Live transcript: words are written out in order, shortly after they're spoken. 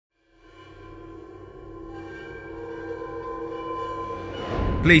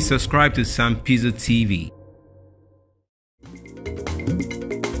Please subscribe to Sam Pizzo TV.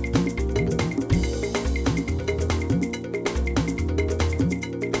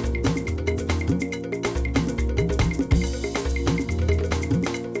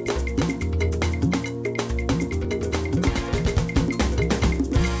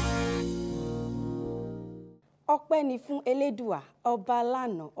 Ọpẹ́ ni fún Elédùà, ọba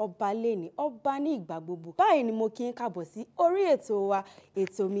lánàá, ọba lẹ́ni, ọba ní ìgbà gbogbo. Báyìí ni mo kí n kábọ̀ sí orí ètò wa,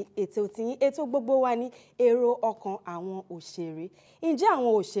 ètò mi, ètò tiyín, ètò gbogbo wa ní èrò ọkàn àwọn òṣèré. Ǹjẹ́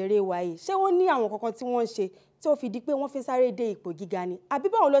àwọn òṣèré wa yìí, ṣé wọ́n ní àwọn kankan tí wọ́n ń ṣe tí ó fi di pé wọ́n fi sáré dé ipò gíga ni? Àbí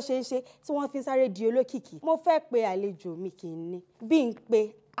báwo ló ṣe ń ṣe tí wọ́n fi sáré di olókìkí? Mo fẹ́ pe àlejò mi kì í ní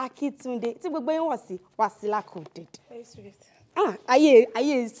Binpe Akintunde tí gbogbo yín wọ̀ sí Wasila Coded.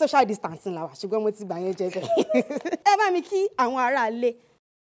 Ayé social distancing la wà, ṣùgbọ́n mo ti gbà yẹn jẹ́jẹ́. Ẹ bá mi kí àwọn ará ilé.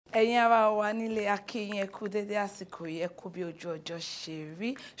 Ẹ̀yin ará wa nílé, a kí yín ẹ kú dédé àsìkò yìí, ẹ kú bí ojú ọjọ́ ṣe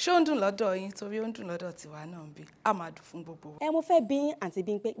rí. Ṣé ó ń dùn lọ́dọ̀ yín? Torí ó ń dùn lọ́dọ̀ tiwa náà bí. A máa dùn fún gbogbo wa. Mo fẹ́ bi yín àǹtí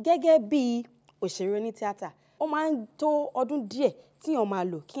Binpe gẹ́gẹ́ bí òṣèré oní tíátà. Ó máa ń tó ọdún díẹ̀ tíyàn máa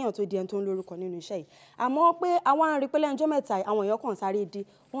lò kíyàn tó di ẹni tó ń lórúkọ nínú iṣẹ́ yìí. Àmọ́ pé àwọn arìnrìn pẹ́lẹ́ ọjọ́ mẹ́ta àwọn èèyàn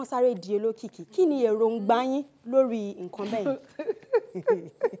kan sáré di olókìkí. Kí ni èròǹgbà yín lórí nǹkan bẹ́ẹ̀?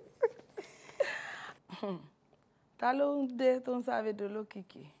 Ta ló ń dé tó ń sáré di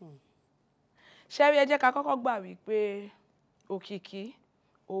olókìkí? Ṣẹ́rí, ẹ jẹ́ ká kọ́kọ́ gbà wípé òkìkí,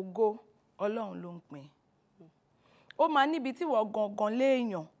 ògo, Ọlọ́run ló ń pín. Ó máa níbi tí wọ́n gangan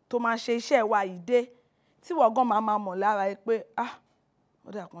léèyàn tó máa ṣe iṣẹ́ wa yìí dé, tí wọ́n gan máa mọ̀ lára ẹ pé ó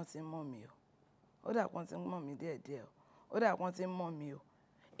dà pọ́n ti ń mọ̀ mí o, ó dà pọ́n ti ń mọ̀ mí díẹ̀díẹ̀ o, ó dà pọ́n ti ń mọ̀ mí o.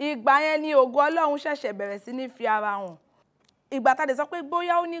 Ìgbà yẹn ni ògo Ọlọ́run ṣẹ̀ṣẹ̀ bẹ̀rẹ̀ sí ní fi ara hàn. Ìgbà tá a lè sọ pé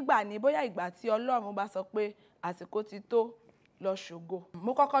bóyá ó nígbà ni, bóyá ìgbà tí Ọlọ́run bá sọ pé àsìkò ti tó lọ ṣògo.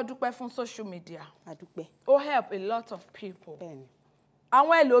 Mo kọ́kọ́ dúpẹ́ fún social media. Àdúpẹ́. Ó help a lot of people. Bẹ́ẹ̀ni.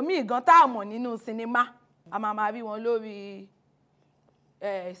 Àwọn ẹlòmíì gan tá a mọ̀ nínú sinimá, a máa rí wọn lórí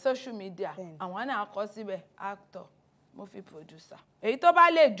social media. Àwọn náà kọ síbẹ̀ actor, movie producer. Èyí tó bá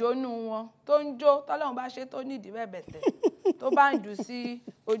lè jónú wọn, tó ń jó, tọ́lọ́run bá ṣe tó nídìí bẹ̀bẹ̀tẹ̀, tó bá ń jù sí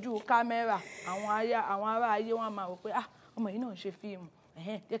ojú kámẹ́rà, àwọn ará ayé wọn máa wò pé ọmọ yìí náà ń ṣe fíìmù,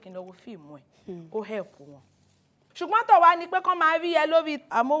 jẹ́ kí n lọ wo fíìmù ẹ̀, ó help wọn. Ṣùgbọ́n tó wá ní pé kán máa rí ẹ lórí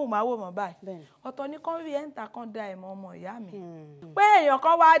amóhùnmáwòrán báyìí, ọ̀tọ̀ ní kán rí ẹ́ńtà kan da ẹ̀mọ́ ọmọ ìyá mi. Pé èèyàn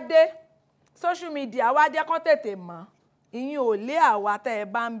kan wá dé social media wá jẹ́ kán tètè mọ̀, ìyín ò lé àwa tẹ́ ẹ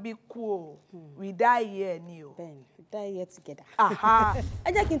bá ń bí kú o, we die here ni o. Bẹ́ẹ̀ni, we die here together.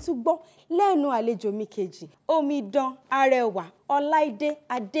 Ẹ jẹ́ kí n tún gbọ́ lẹ́nu àlejò mi kejì, omidan arẹwà Ọláìdé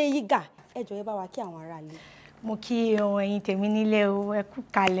Adéyígà. Ẹ jọ̀ọ́ ẹ bá wa kí àwọn ará ilé. Mo kí ẹ̀yin tèmi nílé o, ẹ kú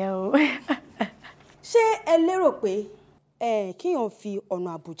kalẹ̀ o. Ṣé ẹ lérò pé kíyàn fi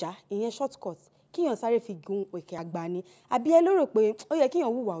ọ̀nà àbùjá, ìyẹn shortcut, kíyàn sáré fi gun òkè àgbà ni? Àbí ẹ lérò pé ó yẹ kíyàn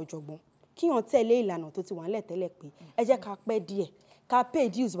hùwà ọ̀jọ̀gbọ́n, kíyàn tẹ̀lé ìlànà tó ti wà nílẹ̀ tẹ́lẹ̀ pé ẹ jẹ́ ká pẹ́ díẹ̀, ká pay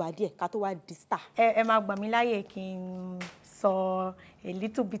dues wa díẹ̀, ká tó wá di star? Ẹ máa gbà mí láyè kí n sọ a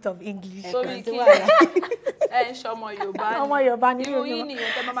little bit of English. Sórí kí ẹ ń ṣọmọ Yorùbá ni. Ọmọ Yorùbá ni irú yín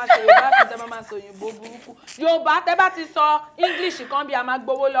nìyẹn tẹ́ máa ṣe Yorùbá kan tẹ́ máa sọ òyìnbó burúkú. Yorùbá tẹ́ bá ti sọ English kan bí a máa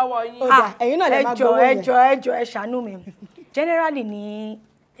gbowó lọ́wọ́ yín. Ẹ̀yin náà lè máa gbowó yẹn. Ẹ jọ̀ọ́ ẹ ṣàánú mi. Generally ní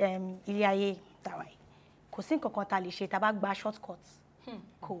ilé ayé tàwa yìí, kò sí nǹkan kan tá lè ṣe tá bá gba shortcut.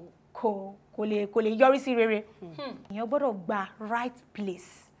 Kò lè yọrí sí rere. Èèyàn gbọ́dọ̀ gba right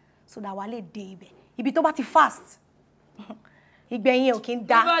place so that wà lè dé ibẹ̀. Ibi tó bá ti fast, ìgbẹ̀yìn ò kí ń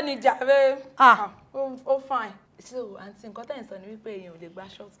dá. Irọ́ ni jàre. Ó fine. So àǹtí nǹkan tẹ̀ ń sọ ni wípé èèyàn ò lè gba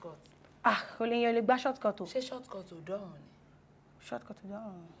shortcut. Èèyàn ò lè gba shortcut o. Ṣé shortcut ò dọ̀rùn ni? Shortcut ò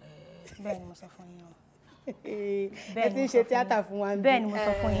dọ̀rùn. Bẹ́ẹ̀ ni mo sọ fún yín o. Ẹ ti ń ṣe tíátà fún wa. Bẹ́ẹ̀ ni mo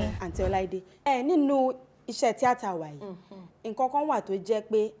sọ fún yín. Àǹtí Ọláìdé, nínú iṣẹ́ tíátà wa yìí, nǹkan kan wà tó jẹ́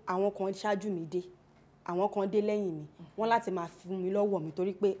pé àwọn kan ṣáájú mi dé, àwọn kan dé lẹ́yìn mi, wọ́n láti máa fún mi lọ́wọ́ mi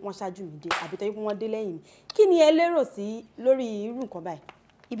torí pé wọ́n ṣáájú mi dé àbí torí pé wọ́n dé lẹ́yìn mi. Kí ni ẹ lérò sí lórí irú nǹkan báyìí?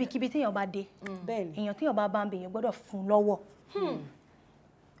 Ibikíbi téèyàn bá dé, bẹ́ẹ̀ni, èèyàn téèyàn bá ń bẹ èèyàn gbọ́dọ̀ fún lọ́wọ́.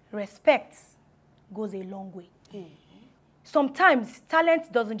 Respect goes a long way. Sometimes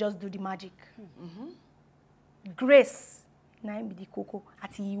talent doesn't just do the magic. Grace na ń bí kókó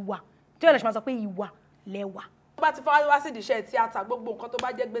àti ìwà. Tí ó lè ṣe máa sọ pé ìwà lẹ́wà. Tó bá ti fọwọ́ wá sí ìdíṣẹ́ tíátà, gbogbo nǹkan tó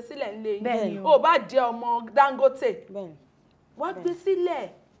bá jẹ́ gbé sílẹ̀ ńlẹ̀ yín. Ó bá jẹ́ ọmọ Dangote, wá gbé sílẹ̀.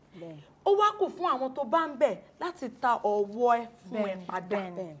 Ó wá kù fún àwọn tó bá ń bẹ̀ láti ta ọwọ́ ẹ fún ẹ padà.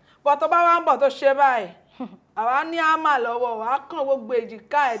 Bọ̀ tó bá wá ń bọ̀ tó ṣe báyìí, àwa ní àmà lọ́wọ́ wa kàn gbogbo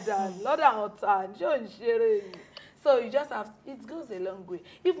èjìká ẹ̀dà lọ́dọ̀ àwọn tà ní ò ń ṣeré yìí. So you just have, it goes a long way.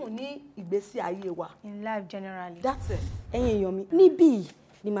 Even ní ìgbésí ayé wa. In life generally. That's it. Ẹ̀yin èèyàn mi, níbí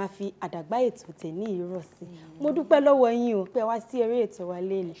ni màá fi àdàgbà ètò tèmi ìrọ̀ sí. Mo dúpẹ́ lọ́wọ́ yín o pé wá sí eré ètò wa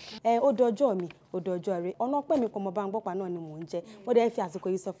lẹ́nu. Ó dọjọ́ mi, ó dọjọ́ rẹ. Ọ̀nà Opemipo ọmọ Báńgbọ́pá náà ni mò ń jẹ́. Mo dẹ̀ fi àsìkò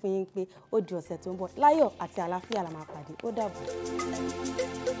yìí sọ fún yín pé ó di ọ̀sẹ̀ tó ń bọ̀. Láyọ̀ àti àlàáfíà la máa pàdé. Ó dàbọ̀.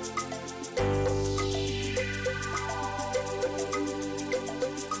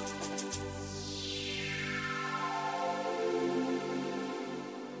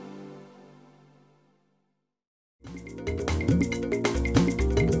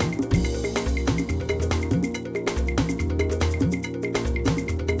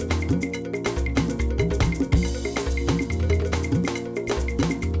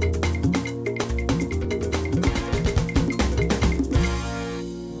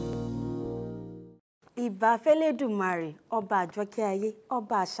 Ìbà fẹ́lẹ́dùmarè, ọba àjọkẹ́ ayé,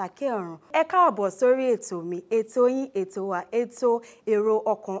 ọba àṣàkẹ́ ọ̀run. Ẹ káàbọ̀ sórí ètò mi, ètò yín, ètò wa, ètò èrò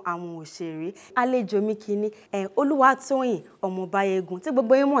ọkàn àwọn òṣèré. Àlejò mi kìíní, Olúwatóyìn ọmọ Báyégún, tí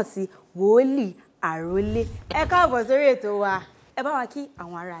gbogbo yín mọ̀ sí Woli Arole. Ẹ káàbọ̀ sórí ètò wa. Ẹ bá wa kí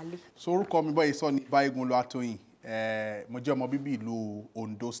àwọn aráalé. So orúkọ mi báyìí sọ ní Báyégún Olutoyin. Mo jẹ́ ọmọ bíbí ìlú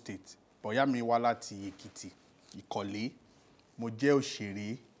Ondo State. Bọ̀yá mi wá láti Èkìtì, Ìkọ̀lé. Mo jẹ́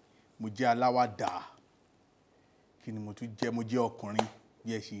òṣèré, mo jẹ́ aláwàdà. Kí ni mo tún jẹ́? Mo jẹ́ ọkùnrin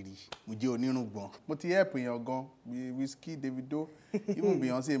bí ẹ ṣe rí. Mo jẹ́ onírùngbọ̀n. Mo ti help èèyàn gan bí Wizkid, Davido, even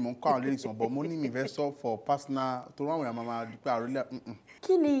Beyonce mo ń kọ́ àwọn lyrics wọn, but mo ní mi fẹ́ sọ for personal tó ráwọn èèyàn máa dúpẹ́ Arole.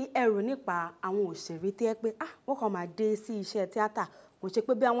 Kí ni ẹ rò nípa àwọn òṣèré tí ẹ pé wọ́n kàn máa dé sí iṣẹ́ tíátà? Kò ṣe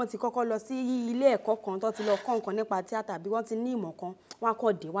pé bí àwọn ti kọ́kọ́ lọ sí ilé ẹ̀kọ́ kan tó ti lọ kọ́ nǹkan nípa tíátà bí wọ́n ti ní ìmọ̀ kan, wọ́n á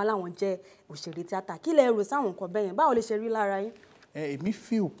kọ́ dé wá láwọn jẹ́ òṣèré tíátà. Kí lẹ rò sáwọn nǹkan bẹ́yẹn? Báwo lè ṣe rí lára yín? Èmi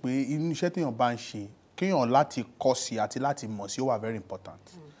feel pé inú iṣẹ́ téèyàn bá ń ṣe kéèyàn láti kọ́ sí àti láti mọ̀ sí ó wà very important.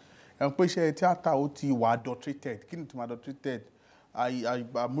 Pé iṣẹ́ tíátà ó ti wà adulterated. Kí ni tó máa adulterated?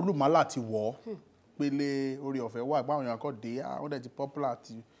 Àmúlùmálà ti wọ̀ ọ́. Pélé orí ọ̀fẹ́ wà báwọn èèyàn kọ́ dé wọ́n dẹ̀ ti popular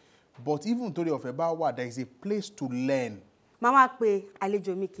ti. But even torí ọ̀fẹ́ bá wà, there is a place to learn. Màá wá pe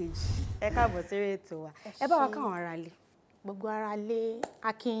àlejò mi kejì. Ẹ káàbọ̀ sórí ètò wa. Ẹ bá wa káwọn aráalé. Gbogbo aráalé,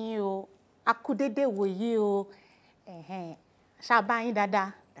 a kí yín o, a kú dédé wòyí o. Ṣá bá yín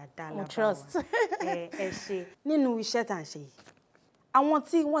dáadáa. Mo trust. Ẹ ṣe nínú iṣẹ́ tá à ń ṣe yìí. Àwọn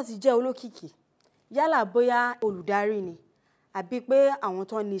tí wọ́n ti jẹ́ olókìkí, yálà bóyá olùdarí ni, àbí pé àwọn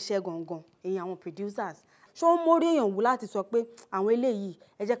tó ní iṣẹ́ gangan, èyàn àwọn producers. Ṣé ó mórí èèyàn wù láti sọ pé àwọn eléyìí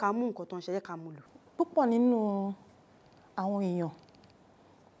ẹ jẹ́ ká mú nǹkan tó ń ṣe, ẹ jẹ́ ká mú lò? Púpọ̀ nínú àwọn èèyàn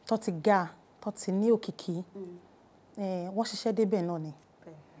tó ti ga, tó ti ní òkìkí, wọ́n ṣiṣẹ́ débẹ̀ náà ni.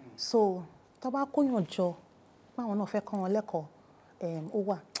 So tó bá kóyàn jọ, báwọn náà fẹ́ kọ́ wọn lẹ́kọ̀ọ́, ó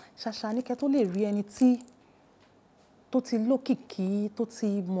wà. Ṣàṣà ní kẹ́ tó lè rí ẹni tó ti lókìkí, tó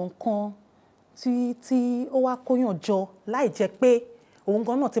ti mọ̀ nǹkan, tí ó wá kóyàn jọ láì jẹ́ pé òun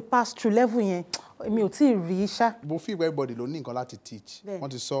gan náà ti pass through level yẹn. Mi ò tí ì rí ṣá. Mo feel everybody ló ní nǹkan láti teach. Wọ́n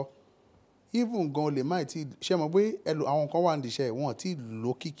ti sọ. Even gan lè má ti ṣe mọ̀ pé àwọn kan wà ní iṣẹ́ wọn ti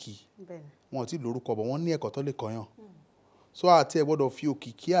lókìkí. Wọn ti lórúkọ bọ̀ wọ́n ní ẹ̀kọ́ tó lè kọ́yàn. So àti ẹ gbọ́dọ̀ fi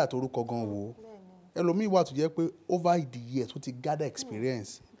òkìkí àtorúkọ gan wò ó. Ẹlòmíì wà tó jẹ́ pé over the years tó ti gather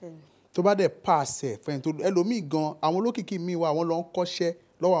experience. Tó bá dẹ̀ pass ẹ̀ fẹ́ni tó ẹlòmíì gan àwọn olókìkí míì wà wọ́n lọ ń kọ́ṣẹ́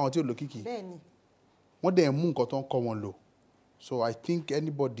lọ́wọ́ àwọn tí ò lókìkí. Wọ́n dẹ̀ mú nǹkan tó ń kọ́ wọn lò. So I think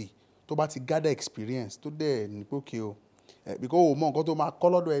anybody tó bá ti gather experience tó dẹ̀ ní pé okay o because o mọ nǹkan tó máa kọ́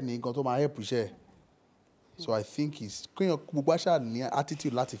lọ́dọ̀ ẹni nǹkan tó máa help iṣẹ́. So I think kéèyàn gbogbo àṣà ní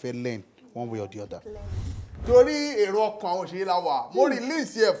attitude láti fẹ́ learn one way or the other. Torí èrò ọkàn àwọn òṣèré la wà mo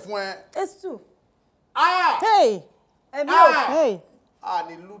release ẹ̀ fún ẹ. Èsù. Hey! Ẹ̀mí ò. Hey!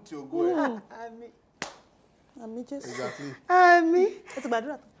 Ní lùtì ògo ẹ̀. Àmín Jésù. Exactly. Àmín. Ẹ ti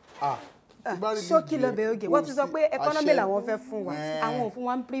gbàdúrà tán. Ṣókí lọ́bẹ̀ oge wọ́n ti sọ pé economy làwọn fẹ́ fún wa àwọn ò fún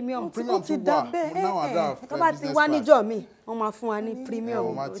wa ní premium. Premium ti dá bẹ́ẹ̀. Tó bá ti wá níjọ́ mi wọ́n máa fún wa ní premium.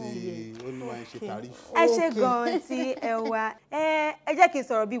 Wọ́n máa ti olúwa ń ṣe tàrífù. Ẹ ṣe gan-an tí ẹ wá. Ẹ jẹ́ kí n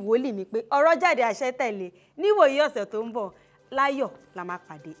sọ̀rọ̀ bíi wòlíì mi pé ọ̀rọ̀ jáde àṣẹ tẹ̀lé níwòyí ọ̀sẹ̀ tó ń bọ̀ láyọ̀ la máa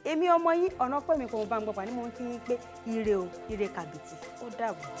pàdé. Èmi ọmọ yín ọ̀nà Opemipo ọmọ Báńgbọ́pá ni mo ń kí yín pé ire o, ire kàbìtì. Ó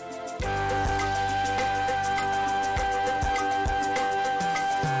dàbọ̀.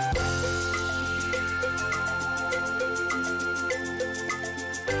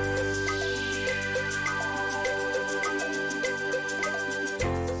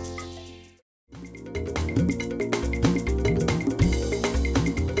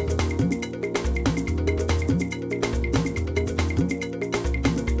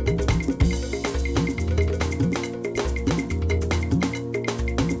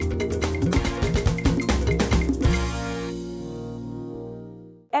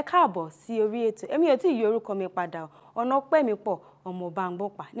 káàbọ̀ sí orí ètò èmi ò tí ì yí orúkọ mi padà ọ̀nà Opemipo ọmọ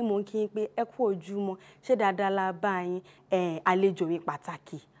Báńgbọ́pà ni mò ń kí yín pé ẹ kú ojúmọ́ ṣé dáadáa la bá yín àlejò mi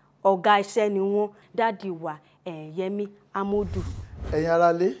pàtàkì ọ̀gá iṣẹ́ ni wọ́n dádì wa Yẹmí Amódù. ẹ̀yin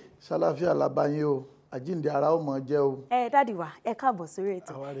aráalé ṣàlàáfíà la bá yín o àjíǹde ara ó mọ jẹ́ o. dádì wa ẹ káàbọ̀ sórí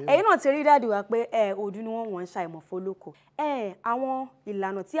ètò ẹ̀yin náà ti rí dádì wa pé òdu ni wọ́n ń ṣàìmọ̀ fólókò àwọn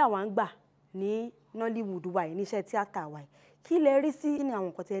ìlànà tí àwa ń gbà ní Nollywood wa yìí níṣẹ́ tíátà wa yìí kí lẹ rí sí ní àwọn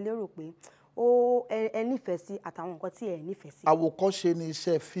nǹkan tí ẹ lérò pé ẹ nífẹ̀ẹ́ sí àtàwọn nǹkan tí ẹ nífẹ̀ẹ́ sí. àwòkọ́ṣe ni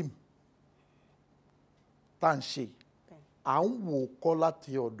iṣẹ́ fíìmù tá à ń ṣe à ń wò kọ́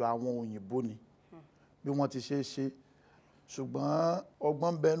láti ọ̀dọ̀ àwọn òyìnbó ni bí wọ́n ti ṣe é ṣe ṣùgbọ́n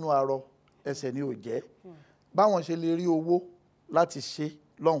ọgbọ́n bẹnu arọ ẹsẹ̀ ni ò jẹ́ báwọn ṣe lè rí owó láti ṣe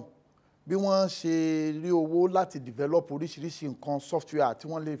lọ́hùn bí wọ́n ṣe rí owó láti develop oríṣiríṣi nǹkan software tí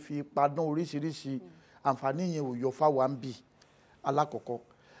wọ́n lè fi padán oríṣiríṣi àǹfààní yẹn ò yọ fáwa ń bì alákọ̀ọ́kọ́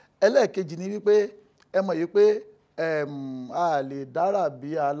ẹlẹ́ẹ̀kejì ni wípé ẹ mọ̀ yìí pé a lè dára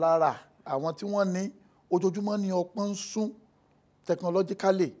bí alára àwọn tí wọ́n ní ojoojúmọ́ ní ọpọ́n ń sún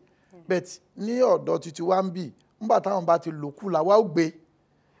technologically but ní ọ̀dọ̀ títí wá ń bì nígbà táwọn bá ti lòkù làwa ó gbé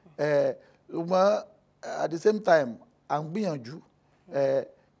ṣùgbọ́n at the same time à ń gbìyànjú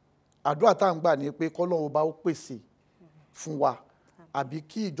àdúrà tá à ń gbà ní pé kọ́lọ́run bá ó pèsè fún wa àbí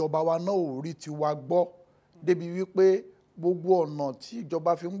kí ìjọba wa náà ò rí tiwa gbọ́ débi wípé gbogbo ọ̀nà tí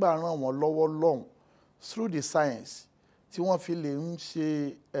ìjọba fi ń gbà ràn wọ́n lọ́wọ́ lọ́hùn through the science tí wọ́n fi lè ń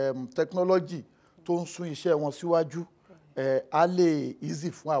ṣe technology tó ń sún iṣẹ́ wọn síwájú á lè easy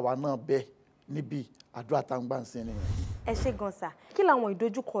fún àwa náà bẹ́ẹ̀ níbi àdúrà tá à ń gbà ń sin nìyẹn. ẹ ṣé gan sà kí làwọn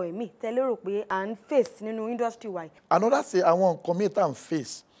ìdojúkọ ẹ̀mí tẹ́ lérò pé à ń face nínú industry wa yìí. another say àwọn nǹkan míì tá à ń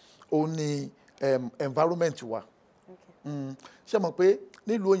face òun ni environment wa ṣe mọ̀ pé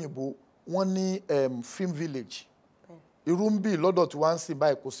nílùú òyìnbó wọ́n ní film village irú ń bì lọ́dọ̀ tí wọ́n ń sìn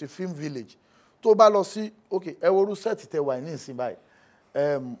báyìí kò sí film village tó bá lọ sí ok ẹ worú sẹ́ẹ̀tì tẹ wà ní ìsìn báyìí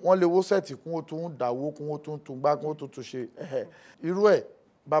wọ́n lè wó sẹ́ẹ̀tì kún ó tún dàwó kún ó tún gbá kún ó tún ṣe irú ẹ̀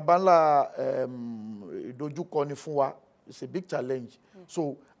baba ńlá ìdojúkọ ni fún wa it's a big challenge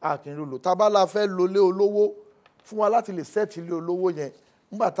so a kì í lò tá a bá la fẹ́ lo lé olówó fún wa láti lè sẹ́ẹ̀tì lé olówó yẹn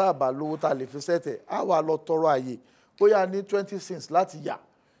nígbà tá a bá lówó tá a lè fi sẹ́ẹ̀tì á wà lọ tọrọ àyè bóyá ní 20 cents láti yà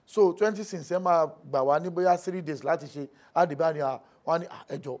so 20 cents ẹ máa gbà wá ní bóyá 3 days láti ṣe àdìbá ni wọ́n ní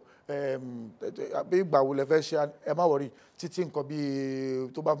ẹjọ́ bí ìgbà wo lẹ fẹ́ ṣe ẹ má wọrí títí nǹkan bíi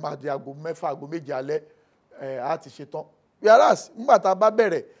tó bá máa di aago 6 aago 7 alẹ́ á ti ṣe tán whereas nígbà tá a bá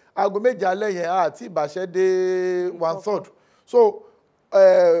bẹ̀rẹ̀ aago 7 alẹ́ yẹn àti ìbàṣẹ́ dé 1/3 so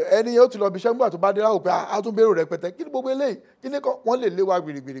ẹni yẹn ó ti lọ bí iṣẹ́ nígbà tó bá dé láwò pé a tún bẹ̀rù rẹpẹtẹ kí ni gbogbo eléyìí kí ni wọ́n lè lé wa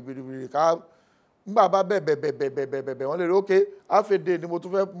gbìrìgbìrì ká nígbà bá bẹ̀bẹ̀ wọ́n lè rí ok àfẹ́dé ni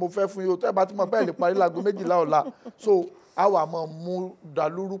mo fẹ́ fún yín o tẹ́ bá ti mọ̀ bẹ́ẹ̀ lè parí láago 12 ọ̀la so a wà máa mú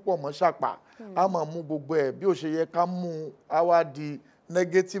dàlúrú pọ̀ mọ́ ṣàpà a máa mú gbogbo ẹ̀ bí ó ṣe yẹ ká mú a wá di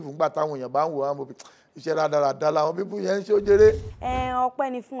negative nígbà táwọn èèyàn bá ń wò á mọ̀ iṣẹ́ rádaràda làwọn bíbú yẹn ń ṣe ó jèrè.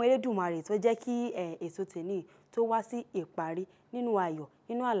 ọpẹ́ ni fún Elédùmarè tó jẹ́ kí ètò tèmi tó wá sí ìparí nínú ayọ̀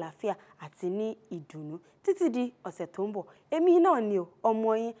nínú àlàáfíà àti ní ìdùnnú títí di ọ̀sẹ̀ tó ń bọ̀ èmi náà ni o ọmọ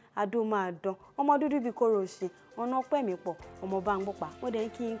yín adó máa dán ọmọ dúdú bíi kóró ṣe ọ̀nà Opemipo ọmọ Báńgbọ́pà ó dẹ̀ ń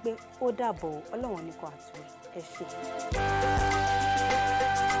kí yín pé ó dàbọ̀ ọlọ́run ní kò àtúwẹ̀ ẹ ṣé.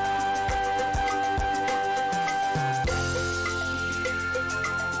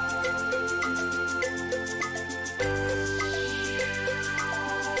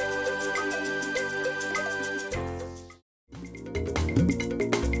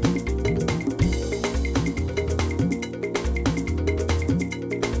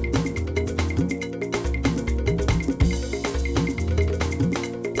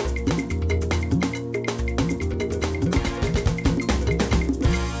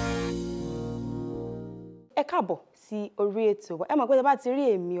 káàbọ̀ sí orí ètò wa ẹ mọ̀ pé tẹ́ bá ti rí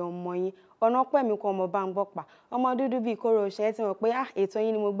èmi ọmọ yín ọ̀nà Opemipo ọmọ Báńgbọ́pà ọmọ dúdú bíi kóró ṣe é ti mọ̀ pé ètò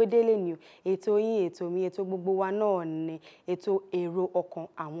yín ni mo gbé délé ni o ètò yín ètò mi ètò gbogbo wa náà ni ètò èrò ọkàn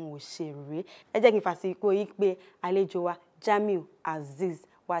àwọn òṣèré ẹ jẹ́ kí n fàsìkò yìí pé àlejò wa Jamiu Azeez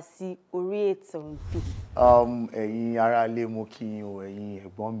wá sí orí ètò bí. ẹ̀yin aráalé mo kí yín o ẹ̀yin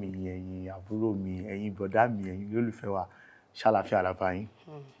ẹ̀gbọ́n mi ẹ̀yin àbúrò mi ẹ̀yin bọ̀dá mi ẹ̀yin olólùfẹ́ wa ṣàlàfíà làbá yín.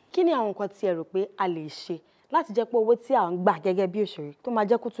 kí ni àwọn nǹkan tí ẹ rò pé a lè ṣe láti jẹ́ pé owó tí à ń gbà gẹ́gẹ́ bí òṣèré tó máa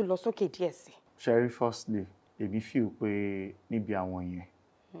jẹ́ kó tún lọ sókè díẹ̀ sí? Sherry, firstly èmi feel pé níbi àwọn yẹn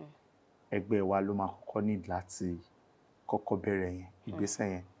ẹgbẹ́ wa ló máa kọ́kọ́ ní láti kọ́kọ́ bẹ̀rẹ̀ yẹn ìgbésẹ̀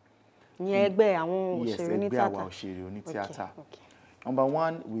yẹn. ìyẹn ẹgbẹ́ àwọn òṣèré ní tíátà. Yes, ẹgbẹ́ àwọn òṣèré oní tíátà. Number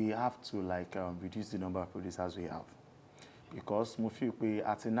one, we have to reduce the number of producers we have because mo feel pé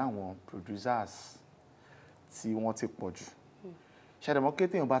àti náwọn producers tí wọ́n ti pọ̀ jù ṣàdẹ̀mọ́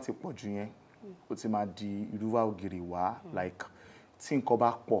kété èèyàn bá ti pọ̀ jù yẹn ó ti máa di ìrúwà ògiri wá like tí nǹkan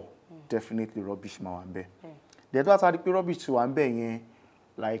bá pọ̀ definitely rubbish máa wà ń bẹ̀. Then tó bá ti pé rubbish ti wà ń bẹ̀ yẹn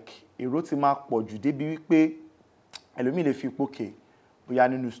like èrò ti máa pọ̀ jù débi wípé ẹlòmíì lè fi pókè bóyá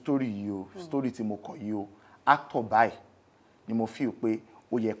nínú story yìí o story tí mo kọ yìí o actor báyìí ni mo feel pé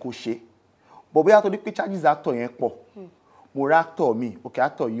ó yẹ kó ṣe but bóyá tó di pé charges actor yẹn pọ̀ mo ra actor mi okay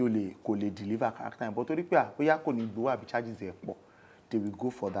actor yìí kò lè deliver character yẹn but tó di pé bóyá kò ní gbowó àbí charges yẹn pọ̀ they will go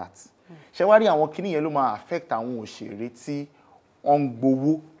for that. Ṣé wá rí àwọn kíní yẹn ló máa affect àwọn òṣèré tí wọ́n ń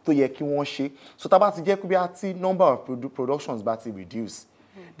gbowó tó yẹ kí wọ́n ṣe so tá bá ti jẹ́ pé bí a ti number of productions bá ti reduce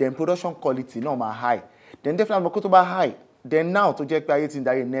then production quality náà máa high then definitely kó tó bá high then now tó jẹ́ pé ayé ti ń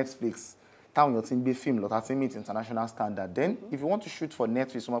darí Netflix táwọn èèyàn ti ń gbé fíìmù lọ́tà tí meet international standard then if you want to shoot for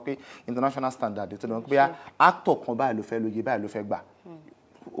Netflix wọ́n pé international standard ètò ìdánwò pé actor kan báyìí ló fẹ́ lóye báyìí ló fẹ́ gbà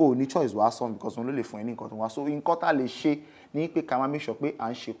o ní choice wàá sọ because wọn ló lè fún ẹ ní nǹkan tó wá so nǹkan tá a lè ṣe ní pé ká máa make sure pé à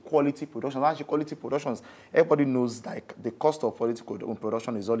ń ṣe quality productions à ń ṣe quality productions everybody knows like the cost of quality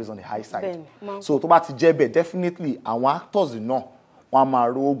production is always on the high side so tó bá ti jẹ́ bẹ́ẹ̀ definitely àwọn actors náà wọ́n á máa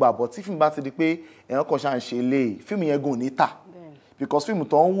rówó gbà but tí fíìmù bá ti di pé èèyàn kan ṣáà ń ṣe lé fíìmù yẹn gùn ní tà because fíìmù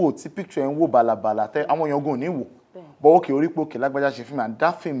tó ń wò tí picture yẹn ń wò bàlàbàlà tẹ àwọn èèyàn gùn ní wò but okay orí pé okay lágbájá ṣe fíìmù and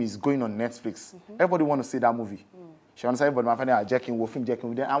that film is going on Netflix everybody want to see that movie ṣe wọn ní everybody máa fẹ́ ní àjẹ́ kí n wo fíìmù jẹ́ kí n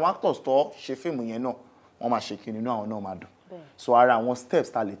wo then àwọn actors tó ṣe fíìmù yẹn náà wọ́n máa ṣe kí nínú àwọn náà máa dùn so ara àwọn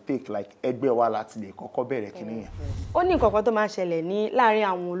steps ta lè take like ẹgbẹ́ wa láti lè kọ́kọ́ bẹ̀rẹ̀ kíní yẹn. ó ní nǹkan kan tó máa ń ṣẹlẹ̀ ní láàárín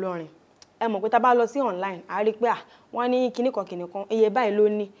àwọn olórin ẹ mọ̀ pé tá a bá lọ sí online a rí i pé wọ́n ní kíní kan iye báyìí ló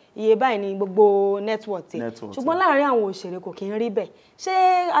ní iye báyìí ní gbogbo network tẹ̀ ṣùgbọ́n láàárín àwọn òṣèré kò kí ń rí bẹ́ẹ̀ ṣé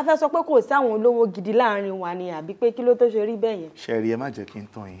a fẹ́ sọ pé kò sí àwọn olówó gidi láàárín wa ni àbí pé kí ló tó ṣe rí bẹ́ẹ̀ yẹn. ṣẹ̀rí ẹ má jẹ́ kí n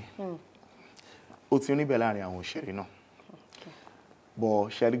tàn yín ó ti rí bẹ́ẹ̀ láàárín àwọn òṣèré náà bọ̀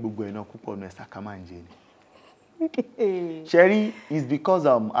ṣẹ́rí gbogbo ẹ̀ náà púpọ̀ náà ẹ̀sà ká máa ń jẹ ni. Sherry is because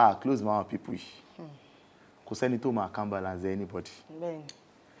close my people. Kò sẹ́ni tó máa can balance anybody.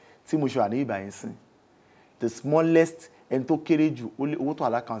 Tí mo ṣe wà ní ìbà yẹn sìn, the smallest ẹni tó kéré jù owó tó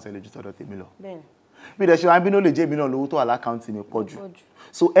alákàntì ẹ lè ju tọ̀dọ̀ tèmi lọ. Bí ìdẹ̀ ṣe wá ń bínú lè jẹ́ ìbínú lówó tó alákàntì mi pọ̀ jù.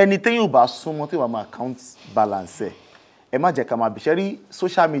 So ẹni téyàn bá súnmọ́ tí wàá máa account balance ẹ má jẹ́ ká máa bì. Sherry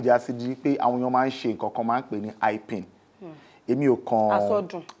social media ti di pé àwọn èèyàn máa ń ṣe nǹkan kan máa ń pè ní hyping. Èmi ò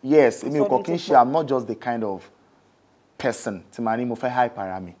kàn yes èmi ò kàn kí n ṣe I'm not just the kind of person tí màá ní mo fẹ́ hype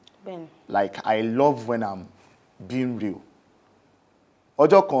ara mi like I love when I'm being real.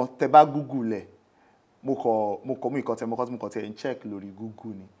 Ọjọ́ kan tẹ bá Google lẹ̀ mo kàn tẹ ń check lórí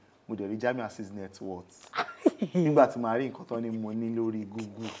Google ni mo dẹ̀ rí Jamiu assist net worth nígbà tí màá rí nǹkan tó ní mo ní lórí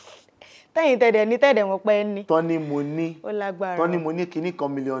Google. Tẹ́yìn tẹ̀dẹ̀ mo pẹ́ ní. Tọ́ ni mo ní ó lágbára tọ́ ni mo ní kíní kan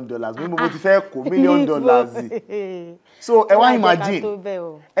 $1 million mo ti fẹ́ kó $1 million so ẹ wá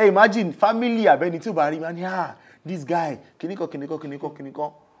imagine family abẹ́ni tí ó bá rí ma ní this guy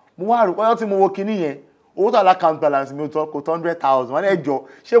kìnìkan mo wá rò pé tí mo wo kíní yẹn owó tó account balance mi kò tó 100,000 wọ́n ẹjọ́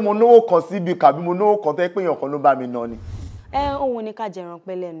ṣé mo náwó kan síbi kàbí mo náwó kan tẹ́ pé èèyàn kan ló bá mi ná ni. Òun ni ká jẹran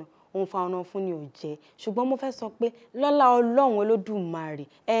pẹ́ lẹ́nu òun fa ọ̀nà fún ni ò jẹ́ ṣùgbọ́n mo fẹ́ sọ pé lọ́lá Ọlọ́run Olódùmarè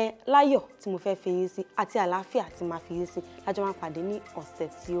láyọ̀ tí mo fẹ́ fi yín sí àti àlàáfíà tí máa fi yín sí lájọ́ máa pàdé ní ọ̀sẹ̀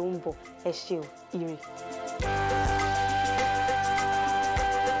tí ó ń bọ̀ ẹ ṣé o ire.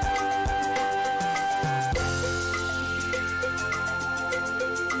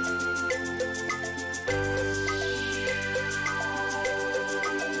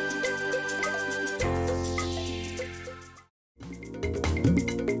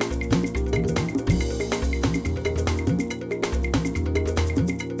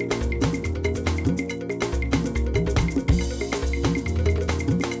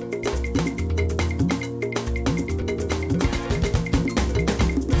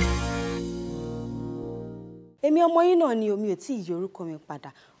 Èmi ọmọ yín náà ni omi ò tí ì yí orúkọ mi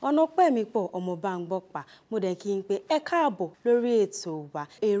padà ọ̀nà pẹ́ mi pọ̀ ọmọ bá ń gbọ́ pa mo dẹ̀ kí n pé ẹ káàbọ̀ lórí ètò wa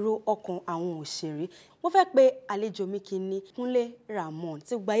èrò ọkàn àwọn òṣèré mo fẹ́ pé àlejò mi kí ní Kúnlé Ramon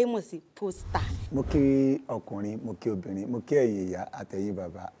tí gba ayé mọ̀ sí Pósítà. Mo kí ọkùnrin mo kí obìnrin mo kí ẹ̀yin ìyá àtẹ̀yin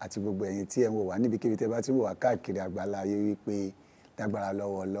bàbá àti gbogbo ẹ̀yin tí ẹ ń wò wá níbikíbi tẹ́ bá ti ń wò wá káàkiri àgbáńlá ayé wípé lágbára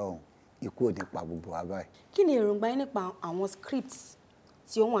lọ́wọ́ Ọlọ́run ikú ò ní pa gbogbo wa báyìí. Kí ni èròǹgbà yín nípa àwọn scripts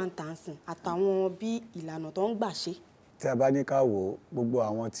tí ó wà ń tàn sìn àtàwọn bí ìlànà tó ń gbà ṣe? Tí a bá ní ká wò gbogbo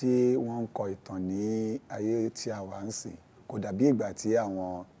àwọn tí wọ́n ń kọ ìtàn ní ayé tí a wà ń sìn kò dàbí ìgbà tí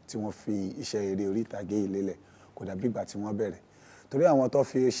àwọn tí wọ́n fi iṣẹ́ eré orí ìtàgé yìí lélẹ̀ kò dàbí ìgbà tí wọ́n bẹ̀rẹ̀ torí àwọn tó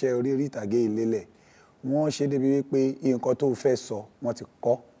fi iṣẹ́ orí ìtàgé yìí lélẹ̀ wọ́n ṣe débi wípé nǹkan tó fẹ́ sọ wọ́n ti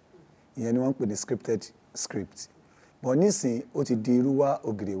kọ́ ìyẹn ni wọ́n ń pè ní scripted script bọ̀ nísìn ó ti di irúwá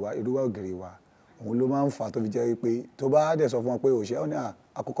ògèrè wa òun ló máa ń fà tó fi jẹ́ wípé tó bá dẹ̀ sọ fún wọn pé òṣèré ó ní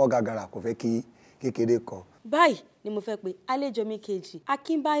àkókò gàgàrà kò fẹ́ kí kékeré kọ báyìí ni mo fẹ́ pé àlejò mi kejì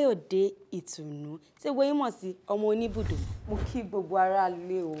Akínbáyọ̀dé Ìtùnú ṣé wọ́n mọ̀ sí ọmọ oníbùdó. Mo kí gbogbo ará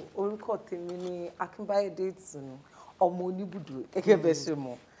ilé o, orúkọ tèmi ni Akínbáyọ̀dé Ìtùnú, ọmọ oníbùdó gẹ́gẹ́ bẹ́ẹ̀ ṣe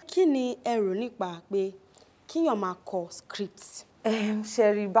mọ̀. Kí ni ẹ rò nípa pé kíyàn máa kọ script?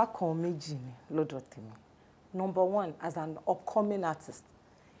 Ṣe rí bákan méjì ni lọ́dọ̀ tèmi. Number one, as an upcoming artist,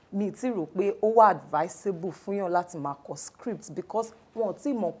 mi ti rò pé ó wà advisable fún yàn láti máa kọ script because wọn ò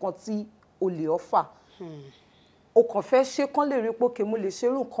tí mọ nǹkan tí o lè offer. O kàn fẹ́ ṣe kán lè rí pé okay mo lè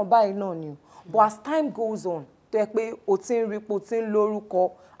ṣerú nǹkan báyìí náà ni o. But as time goes on, tó yẹ pé o ti ń rí pé o ti ń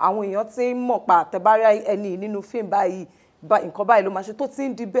lórúkọ, àwọn èèyàn ti ń mọ̀ pa àtẹ̀bárí ẹni nínú fíìmù báyìí, nǹkan báyìí ló máa ṣe tó ti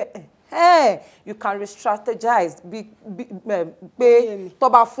ń di bẹ́ẹ̀. You can re-strategize pé tó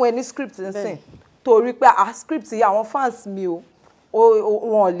bá fún ẹ ní script nísìn torí pé script yìí àwọn fans mi o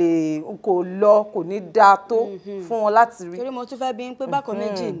wọn lè kò lọ kò ní dáa tó fún wọn láti rí. torí mo tún fẹ́ bí pé bákan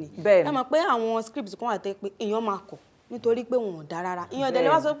méjì ni ẹ mọ̀ pé àwọn script kan wà tẹ́ pé èèyàn máa kọ nítorí pé wọn ò dá rárá èèyàn dẹ̀ lè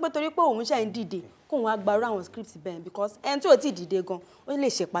wá sọ pé torí pé òun ṣe ń dìde kóun wá gbarú àwọn script bẹ́ẹ̀ because ẹni tí ò tí ì dìde gan ó lè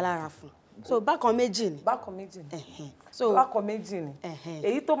ṣèpalára fún so bákan méjì ni. bákan méjì ni bákan méjì ni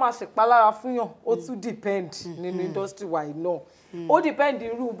èyí tó máa ṣèpalára fún yàn ó tún depend nínú industry wa yìí náà ó depend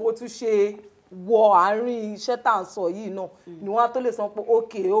irú bó tún ṣe wọ àárín iṣẹ́ tá à ń sọ yìí náà ni wọ́n á tó lè sọ pé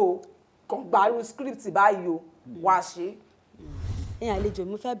okay o kàn gbárù script báyìí o wá ṣe. ẹ̀yin àlejò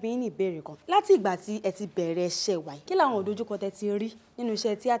mi fẹ́ bi yín ní ìbéèrè kan láti ìgbà tí ẹ ti bẹ̀rẹ̀ iṣẹ́ wa yìí kí làwọn ìdojúkọ tẹ́ ti rí nínú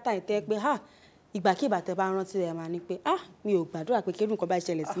iṣẹ́ tíátà yìí tẹ́ pé ìgbàkigbà tẹ́ bá rántí rẹ̀ máa ní pé mi ò gbàdúrà pé kérú nǹkan bá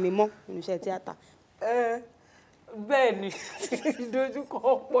ṣẹlẹ̀ sí mi mọ́ nínú iṣẹ́ tíátà. Bẹ́ẹ̀ ni ìdojúkọ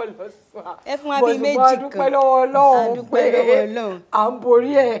pọ̀ lọ́sàn-án. ẹ fún wa bíi méjì kan adúpẹ́ lọ́wọ́ Ọlọ́run pé à ń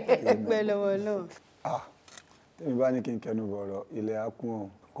borí ẹ̀. adúpẹ́ lọ́wọ́ Ọlọ́run. tèmi bá ní kí n kẹnu bọ̀rọ̀ ilẹ̀ akún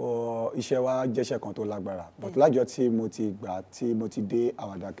kọ iṣẹ́ wa jẹ́ṣẹ́ kan tó lágbára but lájọ tí mo ti dé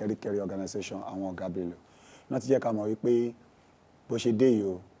àwàdà kẹ́ríkẹ́rí organisation àwọn ọ̀gá Bello náà ti jẹ́ ká mọ̀ wípé bó ṣe dé yìí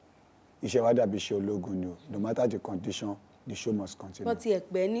o iṣẹ́ wa dàbí iṣẹ́ ológun ni o no matter the condition the show must continue. wọ́n ti ẹ̀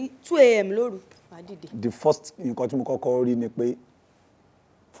pẹ́ ní 2 a.m. lóru wàá dìde. the first nǹkan tí mo kọ́kọ́ rí ni pé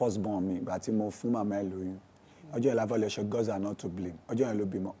first born mi ìgbà tí mo fún màmá ẹ̀ lóyún ọjọ́ yẹn láfẹ́ lọ ṣe girls are not to blame ọjọ́ yẹn ló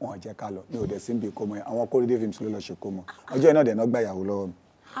bímọ wọn ò jẹ́ ká lọ mi ò dẹ̀ sí ibi ìkómọ yẹn àwọn Kórédé films ló lọ ṣe kómọ ọjọ́ yẹn náà dẹ̀ náà gba ìyàwó lọ́wọ́ mi.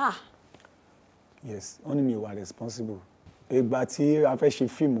 Yes wọ́n ní mi wà responsible ìgbà tí a fẹ́ ṣe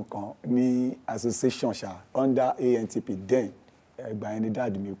fíìmù kan ní association ṣá under ANTP then ẹgbà yẹn ni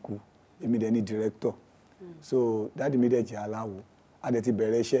dáàdì mi kú èmi dẹ̀ ni director so dáàdì mi dẹ̀ jẹ́ aláwo a dẹ̀ ti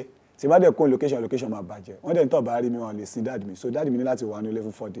bẹ̀rẹ̀ iṣẹ́ tí bá dẹ̀ kún location máa bàjẹ́ wọ́n dẹ̀ ń tọ̀ bá rí mi wọn lè sin dáàdì mi so dáàdì mi ní láti wà ní ilé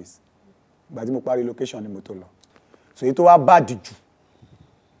fún 4 days ìgbà tí mo parí location ni mo tó lọ so èyí tó wá bàdì jù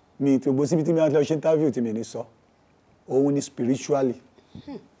mi tí gbogbo síbi tí mi á lọ ṣe interview tí mi ní sọ òun ni spiritually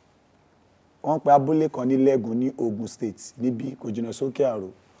wọ́n pe abúlé kan ní Lẹ́gùn ní Ogun State níbi kò jìnnà sókè àrò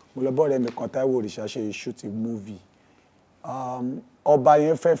mo lọ bọ́ọ̀rẹ́ mi kan Táíwò Òrìṣà ṣe shoot movie ọba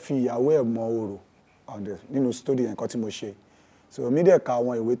yẹn fẹ́ fi ìyàwó ẹ̀ mọ orò nínú story yẹn kan tí mo ṣe so mi dẹ̀ ka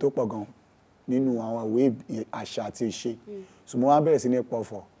àwọn ìwé tó pọ̀ gan nínú àwọn ìwé àṣà àti ìṣe so mo wá bẹ̀rẹ̀ sí ní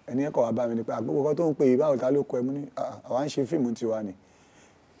pọ̀fọ̀ ẹni ẹ̀kọ́ wa bá mi ní pé àgbègbè kan tó ń pè é báwo ta ló kọ ẹ mú ní àwa ń ṣe fíìmù tiwa ni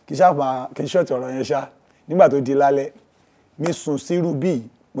kì í ṣọ̀tì ọ̀rọ̀ yẹn ṣá nígbà tó di lálẹ́ mi sùn sírú bíi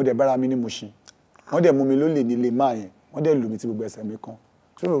mo dẹ̀ bára mi ní Mushin wọ́n dẹ̀ mú mi lólè nílé máa yẹn wọ́n dẹ̀ lù mí tí gbogbo ẹsẹ̀ mi kan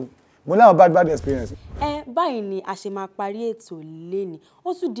so mo láwọn bad experience. Báyìí ni a ṣe máa parí ètò léni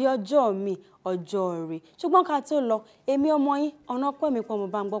ó tún di ọjọ́ mi ọjọ́ rẹ̀ ṣùgbọ́n ká tó lọ èmi ọmọ yín Ọ̀nàpẹ̀mípọ̀ mo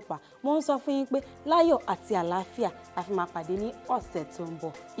bá ń gbọ́ pa mo ń sọ fún yín pé láyọ̀ àti àlàáfíà la fi máa pàdé ní ọ̀sẹ̀ tó ń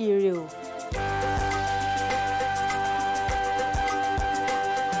bọ̀ ire o.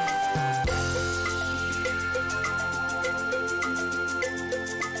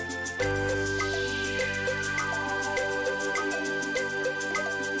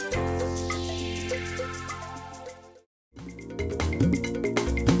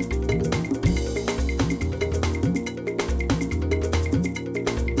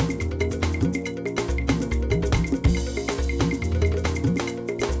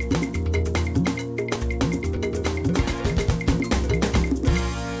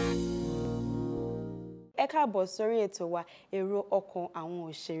 Káàbọ̀ sórí ètò wa èrò ọkàn àwọn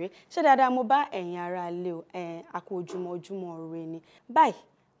òṣèré ṣé dáadáa mo bá ẹ̀yin ará ilé o àkó ojúmọ́ rẹ ni báyìí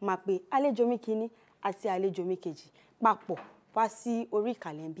máa pe àlejò mi kínní àti àlejò mi kejì papọ̀ wá sí orí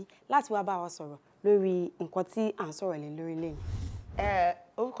ìkàlẹ̀ ń bí láti wá bá wa sọ̀rọ̀ lórí nǹkan tí à ń sọ̀rọ̀ lé lórí lẹ́yìn.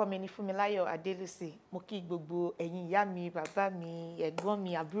 Orúkọ mi ni Funmilayo Adélùsì mo kí gbogbo ẹ̀yin ìyá mi bàbá mi ẹ̀gbọ́n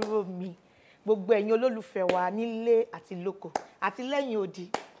mi àbúrò mi gbogbo ẹ̀yin olólùfẹ́ wa nílé àti lóko àti lẹ́yìn odi.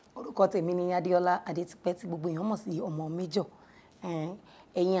 Orúkọ tèmi ni Adéọlá Adétipẹ́ tí gbogbo èèyàn mọ̀ sí ọmọ méjọ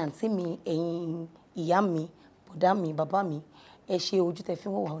ẹ̀yin àǹtí mi ẹ̀yin ìyá mi bọ̀dá mi bàbá mi ẹ ṣe ojú tẹ́ fi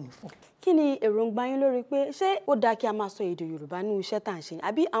ń wò wá òní fún. kí ni èròǹgbà yín lórí pé ṣé ó dáa kí a máa sọ èdè Yorùbá nínú iṣẹ́ tá à ń ṣe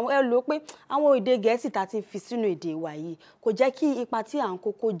àbí àwọn ẹ lò pé àwọn èdè Gẹ̀ẹ́sì tá ti fi sínú èdè wa yìí kò jẹ́ kí ipa tí à ń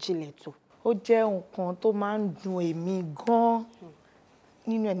kó jinlẹ̀ tó? Ó jẹ́ nǹkan tó máa ń dùn èmi gan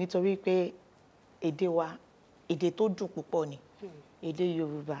nínú ẹ̀ nítorí pé èdè wa èdè tó dùn púpọ̀ ni èdè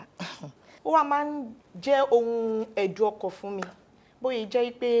Yorùbá. Ó wá máa ń jẹ́ ohun ẹ̀dùn ọkàn fún mi bóyá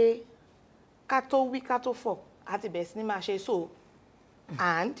jẹ́ pé ká tó wí ká tó fọ̀ àti bẹ̀rẹ̀ sí ní máa ṣe so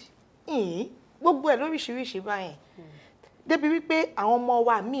and gbogbo ẹ̀ lóríṣiríṣi báyẹn débi wípé àwọn ọmọ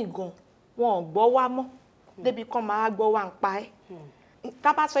wa míì gan wọn ò gbọ́ wá mọ́ débi kan máa gbọ́ wá ń pa ẹ́ tá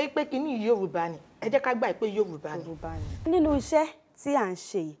bá sọ pé kíní Yorùbá ni ẹ jẹ́ ká gbà pé Yorùbá ni. Nínú iṣẹ́ tí à ń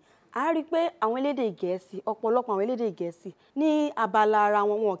ṣe yìí a rí pé àwọn elédè Gẹ̀ẹ́sì ọ̀pọ̀lọpọ̀ àwọn elédè Gẹ̀ẹ́sì ní abala ara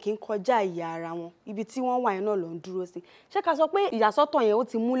wọn kì í kọjá ìyá ara wọn ibi tí wọ́n wà yẹn náà ló ń dúró sí. Ṣé ká sọ pé ìyàsọ́tọ̀ yẹn ó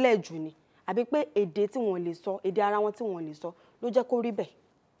ti múlẹ̀ jù ni àbí pé èdè tí wọ́n lè sọ èdè ara wọn tí wọ́n lè sọ ló jẹ́ kó rí bẹ́ẹ̀?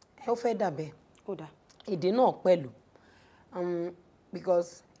 Ó fẹ́ dàbẹ́ ó dà èdè náà pẹ̀lú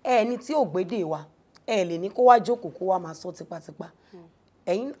because ẹni tí ò gbédè wa ẹ lè ní kó wá jókòó kó wá máa sọ tipátipá.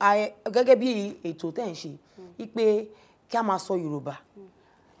 Ẹ̀yin gẹ́gẹ́ bí ètò tẹ́ ń ṣe wípé kí a máa sọ Yorùbá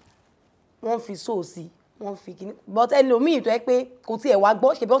wọ́n fi sóòsì wọ́n fi kíní but ẹlòmíì tó yẹ pé kò tiẹ̀ wá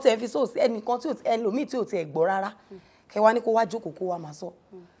gbọ́ ṣe bí wọ́n ti fi sóòsì ẹnìkan tí ẹlòmíì tí ò tiẹ̀ gbọ́ rárá kẹ wá ní kó wá jókòó kó wá máa sọ.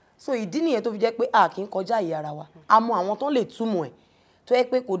 So ìdí nìyẹn tó fi jẹ́ pé a kì í kọjá ìyá ara wa a mọ àwọn tó lè túmọ̀ ẹ̀ tó yẹ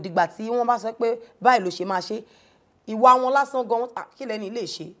pé kò dìgbà tí wọ́n bá sọ pé báyìí ló ṣe máa ṣe ìwà wọn lásán gan kí lẹ́ni lè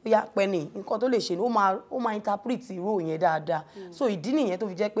ṣe ó yá pẹ́ni nǹkan tó lè ṣe ni ó máa interpret irú yẹn dáadáa. So ìdí nìyẹn tó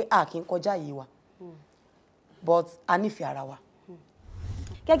fi jẹ́ pé a kì í kọjá ìyè wa but a nífẹ̀ẹ́ ara wa.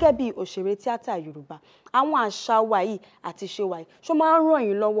 Gẹ́gẹ́ bí òṣèré tíátà Yorùbá àwọn àṣà wa yìí àti ṣe wa yìí ṣó máa ń ràn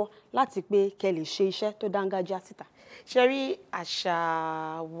yín lọ́wọ́ láti pé kẹ́ lè ṣe iṣẹ́ tó dángájá síta? Ṣé rí àṣà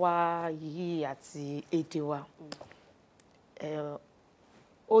wa yìí àti èdè wa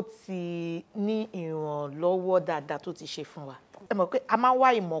ó ti ní ìrànlọ́wọ́ dáadáa tó ti ṣe fún wa. Ẹ mọ̀ pé a máa ń wá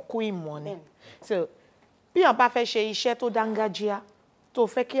ìmọ̀ kún ìmọ̀ ni. So bí èèyàn bá fẹ́ ṣe iṣẹ́ tó dángájíá tó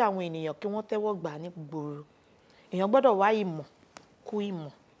fẹ́ kí àwọn ènìyàn kí wọ́n tẹ́wọ́ gbà ní gbòòrò èèyàn gbọ́dọ̀ wá ìmọ̀ kún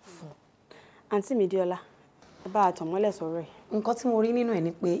ìmọ̀ fún. Àǹtí mi Diola ẹ bá a tàn mọ́lẹ̀ sọ̀rọ̀ ẹ̀. Nǹkan tí mo rí nínú ẹ̀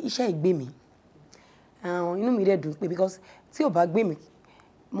ni pé iṣẹ́ ìgbé mi inú mi dẹ̀ dùn pé because tí ò bá gbé mi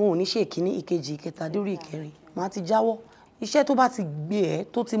mo ò ní ṣe ìkíní ìkejì ìkẹta dórí ìkẹrin màá ti jáwọ́. Iṣẹ́ tó bá ti gbé ẹ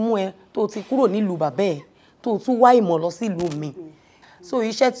tó ti mú ẹ tó ti kúrò nílùú bàbá ẹ tó tún wá ìmọ̀ lọ sí ìlú mi so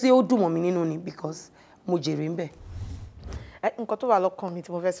iṣẹ́ tí ó dùn mọ́ mi nínú ni because mo jèrè ń bẹ̀. Nǹkan tó wà lọ́kàn mi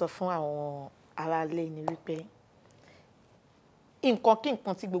tí mo fẹ́ sọ fún àwọn aráalé ni wípé nǹkan kí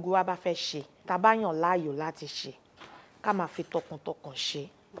nǹkan tí gbogbo wa bá fẹ́ ṣe tá bá yàn láàyò láti ṣe ká máa fi tọkàntọkàn ṣe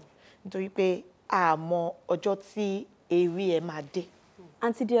nítorí pé a mọ ọjọ́ tí èrè ẹ máa dé.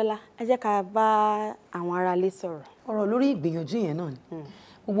 Àǹtí Diola ẹ jẹ́ ká bá àwọn aráalé sọ̀rọ̀. Ọ̀rọ̀ lórí ìgbìyànjú yẹn náà ni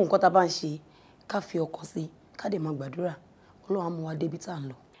gbogbo nǹkan tá bá ń ṣe ká fi ọkàn sí ká dẹ̀ máa gbàdúrà Ọlọ́run á mú wa débi tá à ń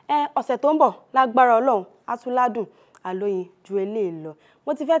lọ. Ọ̀sẹ̀ tó ń bọ̀ lágbára Ọlọ́run á tún ládùn àlóyin ju eléyìí lọ.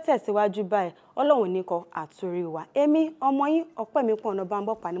 Mo ti fẹ́ tẹ̀síwájú báyìí Ọlọ́run ní kọ àtúrí wa. Èmi ọmọ yín Opemipo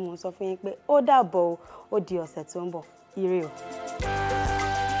Ọ̀nàbànbọ̀pá ni mo ń sọ fún yín pé ó dàbọ̀ ó di ọ̀sẹ̀ tó ń bọ̀. Ire o.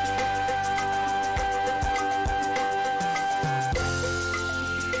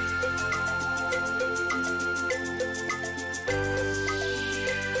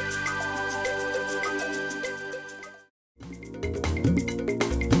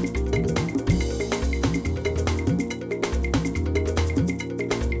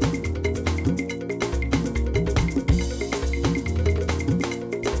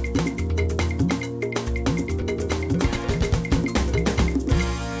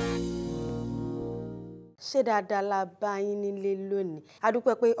 Ṣé dáadáa la bá yín nílé lónìí? A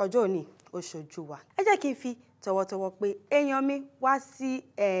dúpẹ́ pé ọjọ́ òní ó ṣojú wa. Ẹ jẹ́ kí n fi tọ̀wọ̀tọ̀wọ̀ pé èèyàn mi wá sí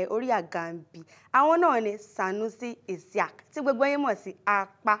orí àgàǹbì. Àwọn náà ni Sanusi Izhac tí gbogbo yín mọ̀ sí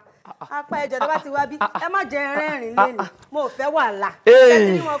apá. Apá ẹjọ́ tó bá ti wá bí ẹ má jẹ rẹ́rìn lẹ́nu. Mo ò fẹ́ wàhálà. Ẹ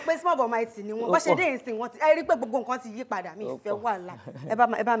ti ní wọn pé small but mighty ni wọn. Wọ́n ṣe dé ìsìn wọn ti ẹ rí pé gbogbo nǹkan ti yí padà. Mi ò fẹ́ wàhálà.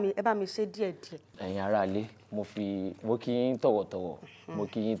 Ẹ bá mi ṣe díẹ̀díẹ̀. Ẹ̀yin aráalé mo kí yín tọ̀wọ̀tọ̀wọ̀ mo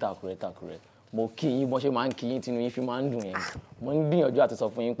kí yín tàkùrẹ́ mo kí yín bọ́n ṣe máa ń kí yín tínú yín fi máa ń dùn yẹn mo ń gbìyànjú àti sọ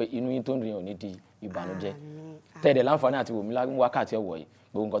fún yín pé inú yín tó ń dùn yẹn ò ní di ìbànújẹ́ tẹ̀dẹ̀ láǹfààní àti wòmí wákàtí ọ̀wọ̀ yìí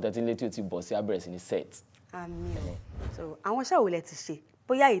gbogbo nǹkan tẹ́tí létí ò ti bọ̀ sí abẹ́rẹ́ sí ní set. Àmín. So àwọn iṣẹ́ wo lẹ ti ṣe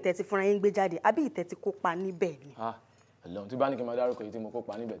bóyá ìtẹ́ ti fúnra yín gbé jáde àbí ìtẹ́ ti kópa níbẹ̀ ni. Ọlọ́run tí bá ní kí n máa dárúkọ yìí tí mo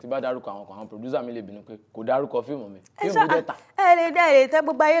kópa níbẹ̀ tí bá dárúkọ àwọn producer mi lè bínú pé kò dárúkọ fíìmù mi fíìmù mi dẹ́ta. ẹ lè tẹ́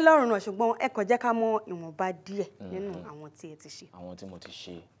gbogbo ayé lọ́rùn náà ṣùgbọ́n ẹ kàn jẹ́ ká mọ ìwọ̀nba díẹ̀ nínú àwọn tí ẹ ti ṣe. Àwọn tí mo ti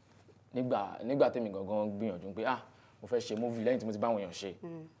ṣe nígbà tèmi gangan gbìyànjú pé mo fẹ́ ṣe movie lẹ́yìn tí mo ti bá àwọn èèyàn ṣe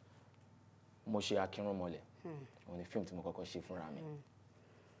mo ṣe Akínrúnmọlẹ̀ òun ni fíìmù tí mo kọ́kọ́ ṣe fúnra mi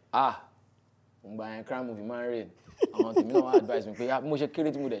ngba yẹn crime movie máa ń rè àwọn tèmi náà wá advice mi pé mo ṣe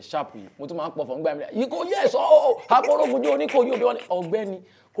kéré tí mo dẹ̀ sharp yìí mo tún máa ń pọ̀fọ̀ ngba mi yìí kò yes akọ́rọ́gùn jó oníkòyí òbí wọn ni ọ̀gbẹ́ni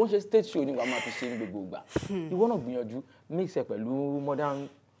kò ń ṣe stage show nígbà máa fi ṣe ní gbogbo ìgbà ìwọ náà gbìyànjú mix ẹ̀ pẹ̀lú modern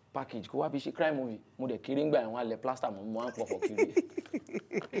package kó wá fi ṣe crime movie mo dẹ̀ kéré ngbà yẹn wọ́n á lẹ plaster mo máa ń pọ̀fọ̀ kiri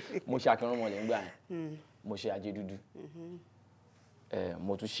mo ṣe Akínrun mọ̀lẹ́ ngbà yẹn mo ṣe Ajé dúdú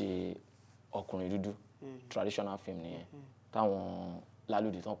mo tún ṣe ọkùnrin dúdú traditional film nìyẹn táwọn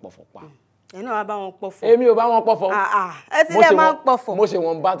lálùdí tán pọ̀fọ̀ pa. ẹ náà wá bá wọn pọ̀fọ̀. èmi ò bá wọn pọ̀fọ̀. ẹ ti lè máa ń pọ̀fọ̀. mo ṣe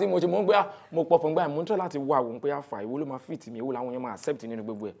wọn bá tí mo ṣe mọ̀ pé mo pọ̀fọ̀ ngbà yẹn mo ń tọ́ láti wá àwọn pé àfà ìwọ ló máa fit mi ìwọ làwọn yẹn máa accept nínú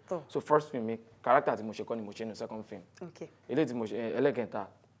gbogbo ẹ̀. So first film mi character tí mo ṣe kọ́ ni mo ṣe nínú second film. eléyìí tí mo ṣe ẹlẹ́kẹta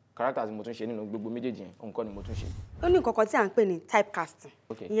character tí mo tún ṣe nínú gbogbo méjèèjì yẹn òun kọ́ ni mo tún ṣe. ó ní nǹkan kan tí à ń pè ní typecasting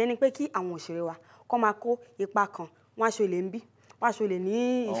ìyẹn ni pé kí àwọn òṣèré wa kó máa kó ipa kan wọn aṣọ lè ń bí wọn aṣọ lè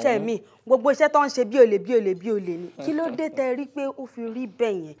ní iṣẹ́ míì gbogbo iṣẹ́ tó ń ṣe bí olè ni kí ló dé tẹ́ rí pé ó fi rí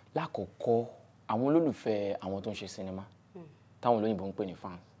bẹ́ẹ̀ yẹn. lákòókò àwọn olólùfẹ́ àwọn tó ń ṣe sinimá táwọn olóyìnbó ń pè ní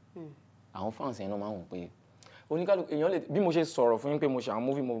fans àwọn fans yẹn náà máa ń wò pé oníkálùkù èèyàn lè bí mo ṣe sọ̀rọ̀ fún yín pé mo ṣe àwọn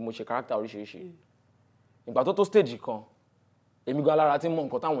movie mo ṣe character oríṣiríṣi ìgbà tó stage kan èmi gan alára tí mọ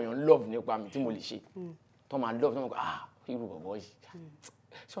nǹkan táwọn èèyàn love nípa mi tí mo lè ṣe tó máa love tó máa gbà irú bọ̀bọ̀ yìí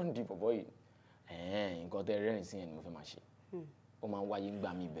ṣọ́n di bọ̀bọ̀ yìí nǹkan tẹ́ rẹ́rìn sí yẹn ni mo fẹ́ máa ṣe ó máa ń wáyé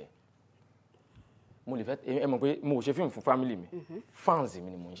gbà mí bẹ́ẹ̀ mo lè fẹ́ ẹ mọ̀ pé mo ò ṣe fíìmù fún family mi fans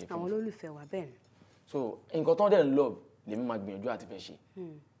mi ni mo ń ṣe fíìmù àwọn olólùfẹ́ wa bẹ́ẹ̀ ni. so nǹkan tó ń dẹ̀ ń love lèmi máa gbìyànjú àti fẹ́ ṣe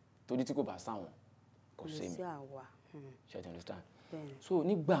torí tí kò bá sáwọn kò sí mi ṣe ti understand so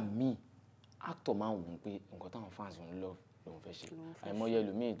nígbà míì actor máa ń wò ó pé nǹkan táwọn fans ń love lòun fẹ́ ṣe àìmọye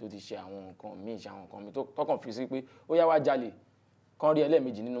ẹlòmíì tó ti ṣe àwọn nǹkan míì ṣe àwọn nǹkan míì tọkàn fi sí pé ó yá wá jalè kán rí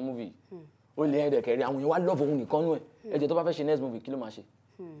ẹlẹ́ẹ̀mejì nínú múvì ó lè ẹ̀ẹ́dẹ̀kẹ̀rẹ́ àwọn èèyàn wá love òun nìkan nú ẹ̀ ẹ̀jẹ̀ tó bá fẹ́ ṣe next movie kí ló máa ṣe.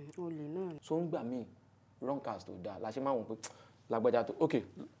 olè náà. so ń gbà míì wrong cast tó dáa la ṣe máa wò pé lágbájá tó ok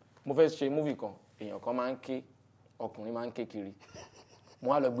mo fẹ́ ṣe múvì kan èèyàn kan máa ń ké ọkùnrin máa ń ké kiri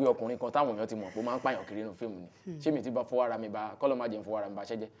mo wá lọ gbé ọkùnrin kan táwọn èèyàn ti mọ̀ pé ó máa ń pààyàn kiri nínú fíìmù ni ṣé mi ti bá fọwọ́ ara mi bá kọ́lọ́ máa jẹun fọwọ́ ara mi bá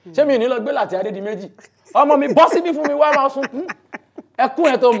ṣẹ́jẹ́ ṣé mi ò ní lọ gbé láti Adédìméjì ọmọ mi bọ́ síbí fún mi wá máa sunkún ẹkún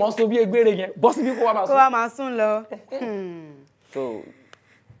ẹ̀ tó mọ̀ sún bí egbére yẹn bọ́ síbí kó wá máa sún lọ. so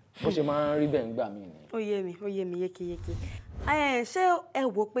bó ṣe máa ń rí bẹ́ẹ̀ ń gbà mí ni. ó yé mi yékéyéké ṣé ẹ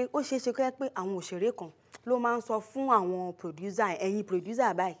wò pé ó ṣeé ṣe kó yẹ pé àwọn òṣèré kan ló máa ń sọ fún àwọn producer ẹ̀yin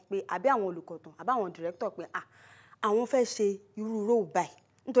producer báyìí pé àbí àwọn olùkọ̀tàn àbí àwọn director pé àwọn fẹ́ ṣe irú role báyìí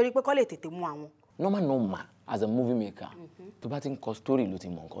nítorí pé kó lè tètè mú àwọn. normal as a movie maker tó bá ti ń kọ story ló ti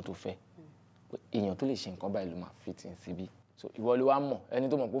mọ nǹkan tó fẹ́ èèyàn tó lè ṣe nǹkan báyìí ló máa fit in síbí so ìwọ ló wá mọ̀ ẹni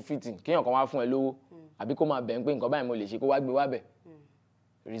tó mọ̀ pé ó fit in kéèyàn kan wá fún ẹ lówó àbí kó máa bẹ̀ ń pé nǹkan báyìí mo lè ṣe kó wá gbé wá bẹ̀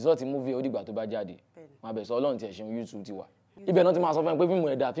result movie ó dìgbà tó bá jáde máa bẹ̀ sọ Ọlọ́run tiẹ̀ ṣeun YouTube ti wà ibẹ̀ náà ti máa sọ fún ẹ pé fíìmù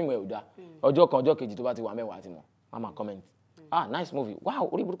ẹ̀ dáa fíìmù ẹ̀ ò dáa ọjọ́ kan ọjọ́ kejì tó bá ti wà mẹ́wàá ti mọ̀ má máa comment nice movie wow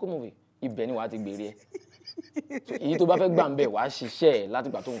orí burúkú movie ibẹ̀ ni wàá ti gbèrè ẹ èyí tó bá fẹ́ gbà ń bẹ̀ wàá ṣiṣẹ́ ẹ̀ láti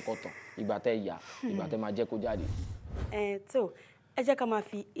ìgbà tó ń kọ́ tán ìgbà tẹ́ yà ìgbà tẹ́ máa jẹ́ kó jáde. tó ẹ jẹ́ ká máa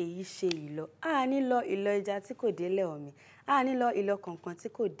fi èyí ṣe ìlọ ní lọ ìlọ ẹja tí kò délẹ̀ omi ní lọ ìlọ kọ̀ọ̀kan tí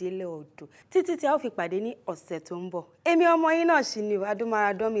kò délẹ̀ odò títí tí a ó fi pàdé ní ọ̀sẹ̀ tó ń bọ̀ èmi ọmọ yín náà sì ni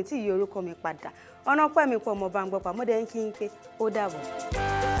adúmáradán mi tí ìyí orúkọ mi padà ọ̀nà pẹ́ mi pọ̀ mọ́ bá ń gbọ́ pàmòdé ń kí n pé ó dàbọ̀.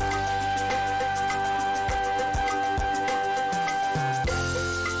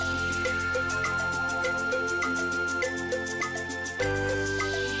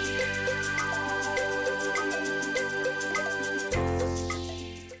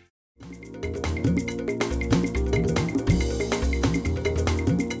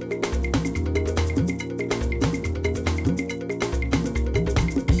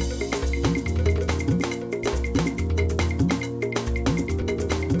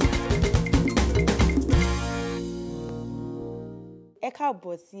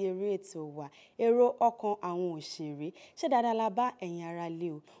 káàbọ̀ sí eré ètò wa èrò ọkàn àwọn òṣèré ṣé dáadáa la bá ẹ̀yin ará lé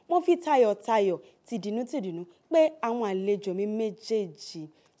o wọ́n fi tayọ̀tayọ̀ tìdùnnú pé àwọn àlejò mi méjèèjì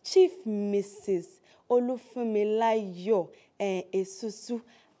Chief Mrs. Funmilayo Esusu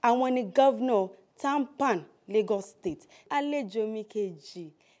àwọn ni Governor Tampan Lagos State àlejò mi kejì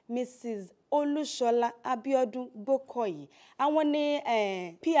Mrs. Olutola Abiodun Gbokoyi àwọn ni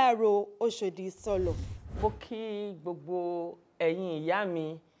PRO Oshodi Solo. Mo kí gbogbo ẹ̀yin ìyá mi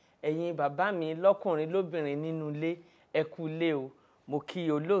ẹ̀yin bàbá mi lọ́kùnrin lóbìnrin nínú ilé ẹ kú ilé o mo kí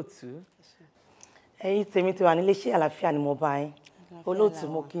olóòtú. ẹ̀yin tèmi ti wà nílé iṣẹ́ àlàáfíà ni mo bá yín olóòtú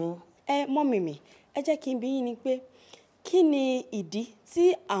mo kí yín. Mọ́mì mi ẹ jẹ́ kí n bi yín ni pé kí ni ìdí tí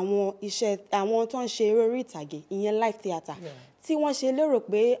àwọn tó ń ṣe eré orí ìtàgé ìyẹn live theatre tí wọ́n ṣe lérò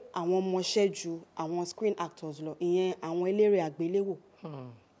pé àwọn mọṣẹ́ ju àwọn screen actors lọ ìyẹn àwọn eléré àgbéléwò.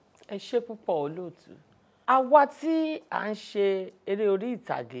 ẹ ṣé púpọ̀ olóòtú. Àwa tí à ń ṣe eré orí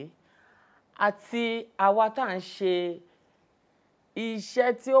ìtàgé àti àwa tá à ń ṣe iṣẹ́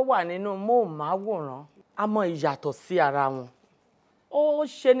tí ó wà nínú móhùnmáwòrán a mọ ìyàtọ̀ sí ara wọn. Ó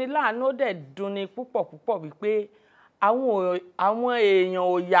ṣeni láàánú ó dẹ̀ dunni púpọ̀ wípé àwọn èèyàn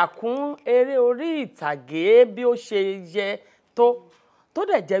ò yà kún eré orí ìtàgé bí ó ṣe yẹ tó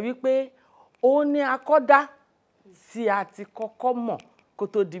dẹ̀ jẹ́ wípé ó ní akọ́dá tí a ti kọ́kọ́ mọ̀ kó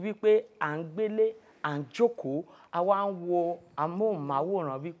tó di wípé à ń gbélé à ń jókòó àwa ń wo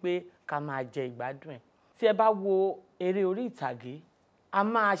amóhùnmáwòrán wípé ká máa jẹ ìgbádùn ẹ̀. Tí ẹ bá wo eré orí ìtàgé a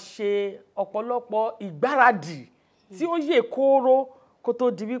máa ṣe ọ̀pọ̀lọpọ̀ ìgbáradì tí ó yè kóró kó tó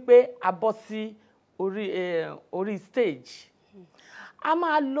di wípé a bọ́ sí orí stage. A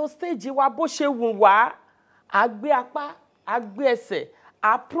máa lo stage wa bó ṣe wù wá, a gbé apá, a gbé ẹsẹ̀,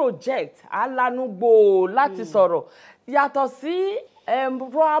 a project, a lanu gbòò láti sọ̀rọ̀. Yàtọ̀ sí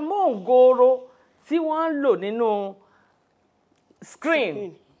ẹ̀rọ amóhùngòòrò tí wọ́n ń lò nínú screen.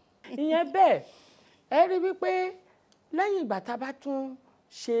 Ìyẹn bẹ́ẹ̀, ẹ rí wípé lẹ́yìn ìgbà tá a bá tún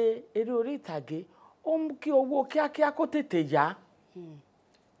ṣe eré orí ìtàgé, ó mú kí owó kíákíá kó tètè yá.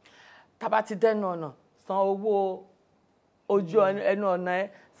 Tá bá ti dẹnu ọ̀nà san owó ojú ẹnu ọ̀nà ẹ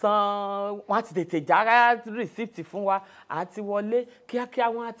san wọ́n á ti tètè já receipt fún wa àti wọlé kíákíá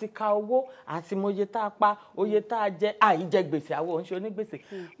wọ́n á ti ka owó àti mọye tá a pa oye tá a jẹ àìjẹ gbèsè àwọn òun ṣe onígbèsè.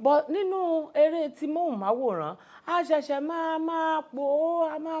 But nínú eré tí móhùnmáwòrán a ṣẹ̀ṣẹ̀ máa pò ó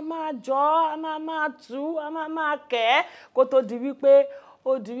a máa jọ a máa tú a máa kẹ́ kó tó di wípé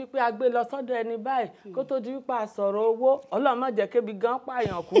a gbé lọ sọ́dọ̀ ẹni báyìí kó tó di wípé a sọ̀rọ̀ owó Ọlọ́run má jẹ́ kébi gan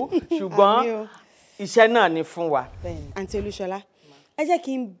pààyàn kú ṣùgbọ́n iṣẹ́ náà ni fún wa. Àǹtí Olúṣọlá ẹ jẹ́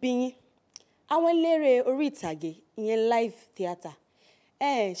kí n bi yín àwọn eléré orí ìtàgé ìyẹn live theatre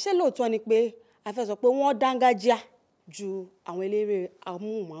ṣé lóòótọ́ ni pé a fẹ́ sọ pé wọ́n dángájíá ju àwọn eléré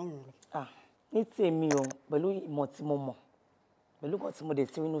amóhùnmáwòrán lọ? Ní tèmi o pẹ̀lú ìmọ̀ tí mo mọ̀ pẹ̀lú nǹkan tí mo dẹ̀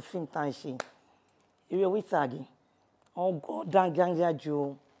sí nínú fíìmù tá à ń ṣe eré orí ìtàgé wọ́n dángájíá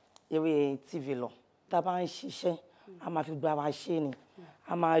ju eré TV lọ. Tá a bá ń ṣiṣẹ́ a máa fi gba wa ṣe ni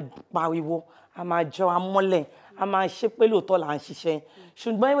a máa pariwo a máa jọ amọ́lẹ̀ a máa ṣe pé lóòótọ́ là ń ṣiṣẹ́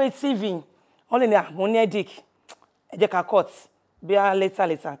ṣùgbọ́n eré TV wọ́n lè ní àwọn ní headache ẹ jẹ́ ká cut bí a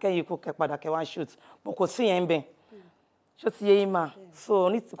later kẹ́yìn ikú kẹ́ padà kẹ́ wá shoot bó kò sí yẹn ń bẹ̀ ṣó ti yé yín mà so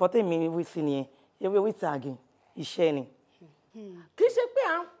ní nǹkan tèmi wí sí nìyẹn eré orí ìtàgé iṣẹ́ ni. Kì í ṣe pé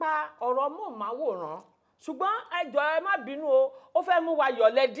à ń pa ọ̀rọ̀ móhùnmáwòrán ṣùgbọ́n ẹ jọ̀ọ́ ẹ má bínú o ó fẹ́ mú wa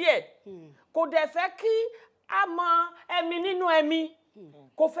yọ̀lẹ̀ díẹ̀ kò dẹ̀ fẹ́ kí a mọ ẹ̀mí nínú ẹ̀mí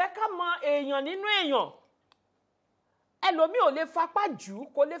kò fẹ́ ká mọ èèyàn nínú èèyàn ẹlòmíì ò lè fapá jù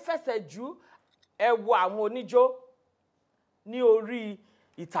kò lè fẹsẹ̀ jù ẹ wo àwọn oníjó ní orí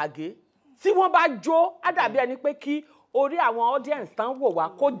ìtàgé tí wọ́n bá jó á dàbí ẹni pé kí orí àwọn audience tán wò wá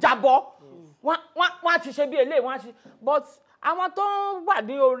kó jábọ́ wọ́n á ti ṣe bí eléyìí wọ́n á ṣe but àwọn tó ń wà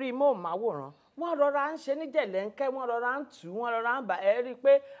ní orí móhùnmáwòrán wọ́n rọra ń ṣe ní jẹ̀lẹ́ńkẹ́ wọ́n rọra ń tù wọ́n rọra ń bà ẹ́ rí i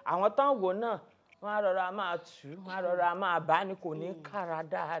pé àwọn tán wò náà wọ́n á rọra máa tù wọ́n á rọra máa bá ní kò ní kára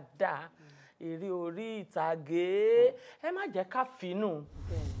dáadáa eré orí ìtàgé ẹ má jẹ́ ká fínú.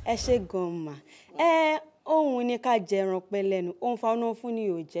 Ẹ ṣe gan-an mà ohun ni ká jẹran pẹ́ lẹ́nu ohun fa ọ̀nà fún ni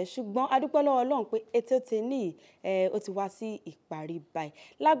ò jẹ́ ṣùgbọ́n a dúpẹ́ lọ́wọ́ Ọlọ́run pé ètò tèmi ó ti wá sí ìparí báyìí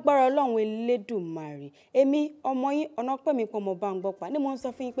lágbára Ọlọ́run Elédùmarè èmi ọmọ yín Opemipo ọmọ Báńgbọ́pá ni mo ń sọ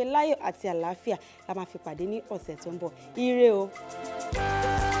fún yín pé láyọ̀ àti àlàáfíà la máa fi pàdé ní ọ̀sẹ̀ tó ń bọ̀ ire o.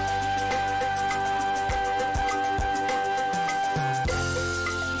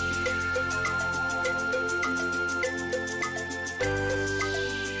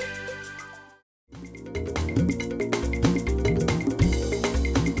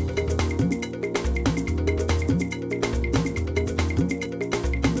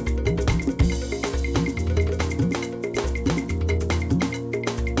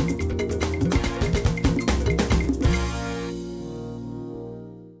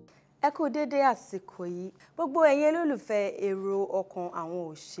 Kú dédé àsìkò yìí gbogbo ẹ̀yin olólùfẹ́ èrò ọkàn àwọn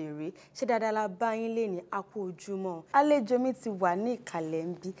òṣèré ṣé dáadáa la bá yín lé ní a kú ojúmọ́ àlejò mi ti wà ní ìkàlẹ̀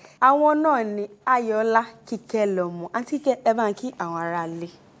ń bí àwọn náà ni Ayọ̀ọ́lá Kíkẹ́ lọ́mọ àǹtí Kíkẹ́ ẹ bá ń kí àwọn aráalé.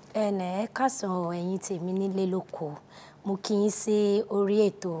 Ẹ káàsán ẹ̀yin tèmi nílé lóko mo kí yín sí orí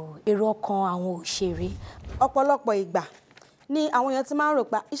ètò èrò ọkàn àwọn òṣèré. Ọ̀pọ̀lọpọ̀ ìgbà ni àwọn èèyàn ti máa ń rò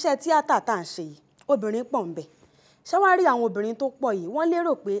pé iṣẹ́ tíátà tá à ń ṣe yìí obìnrin pọ̀ ń bẹ ṣáwárí àwọn obìnrin tó pọ̀ yìí wọ́n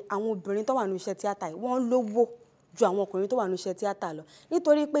lérò pé àwọn obìnrin tó wà nínú iṣẹ́ tíátà yìí wọ́n lówó ju àwọn ọkùnrin tó wà nínú iṣẹ́ tíátà lọ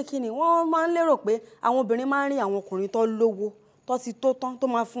nítorí pé kí ni wọ́n máa ń lérò pé àwọn obìnrin máa ń rí àwọn ọkùnrin tó lówó tó ti tó tán tó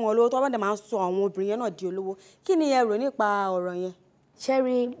máa fún wọn lówó tó bá dẹ̀ máa ń sọ àwọn obìnrin yẹn náà di olówó kí ni ẹ rò nípa ọ̀rọ̀ yẹn.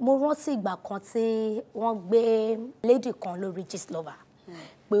 Ṣẹ́rí mo rántí ìgbà kan tí wọ́n gbé lady kan lórí Gistlover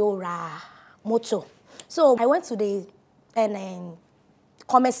pé ó ra mọ́tò so I went to the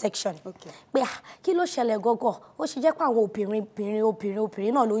comment section pé kí ló ṣẹlẹ̀ gọ́gọ́ ó ṣe jẹ́ pé àwọn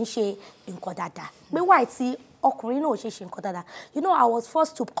obìnrin náà ló ń ṣe nǹkan dáadáa pé why tí ọkùnrin náà ò ṣe nǹkan dáadáa. You know, I was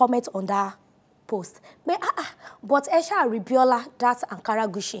forced to comment on that post pé but ẹ ṣáà rí Bíọ́lá that Ankara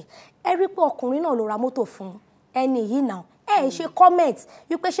Gucci ẹ rí pé ọkùnrin náà ló ra mọ́tò fún ẹni yìí náà ẹ ṣe comment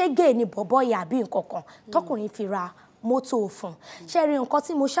wípé ṣé gay ni bọ̀bọ̀ yà bí nǹkan kan tọkùnrin fi ra mọ́tò fún ṣe rí nǹkan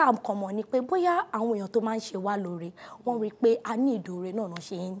tí mo ṣáà kàn mọ̀ ni pé bóyá àwọn èèyàn tó máa ń ṣe wá lóore wọ́n rí pé a ní ìdóore náà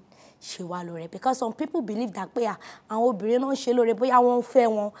ṣe ń ṣe wá lóore because some people believe that pé àwọn obìnrin náà ń ṣe lóore bóyá wọ́n ń fẹ́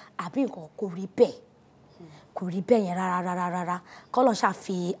wọn àbí nǹkan kò rí bẹ́ẹ̀ yẹn rárá kọ́lọ́n ṣáà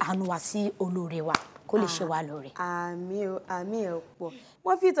fi àánú wá sí olóore wa kó lè ṣe wá lóore. àmì ẹ̀ pọ̀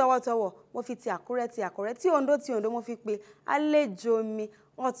wọ́n fi tọwọ́tọwọ́ wọ́n fi ti Àkúrẹ́ tí Oǹdó wọ́n fi pe àlejò mi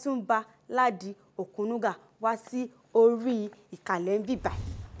Ọ̀túnba Ládi Òkúnúgà wá sí orí ìkàlẹ̀ ń bìbà.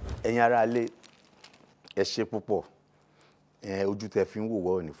 ẹ̀yin ará ilé ẹ ṣé púpọ̀ ojú tẹ fi ń wò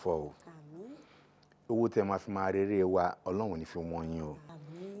wọ́ ò ní fọ́ o owó tẹ máa fi máa rere wa Ọlọ́run ò ní fi wọ́n yín o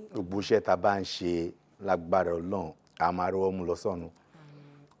gbogbo iṣẹ́ tá bá ń ṣe lágbára Ọlọ́run a máa rọwọ́ mú lọ sọ́nu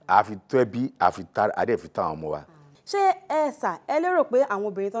àfi tó ẹbí àfi adé fi táwọn ọmọ wa. ṣé ẹ lérò pé àwọn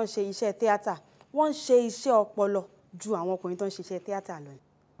obìnrin tó ń ṣe iṣẹ́ tíátà wọ́n ń ṣe iṣẹ́ ọpọlọ ju àwọn ọkùnrin tó ń ṣe iṣẹ́ tíátà lọ?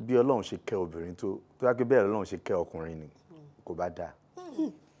 bí Ọlọ́run ṣe kẹ́ obìnrin tó yá pé bẹ́ẹ̀ Ọlọ́run ṣe kẹ́ ọkùnrin ni kò bá dáa.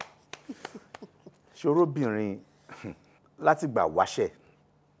 ṣòróbìnrin láti gbà wáṣẹ̀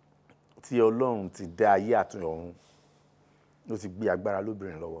tí Ọlọ́run ti dá ayé àtọ̀run ló ti gbé agbára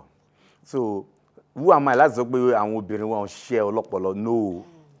lóbìnrin lọ́wọ́. So who am I láti sọ pé àwọn obìnrin wọn ṣe ọlọ́pọlọ? No.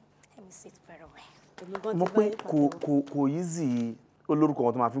 mo pé kò easy olórúkọ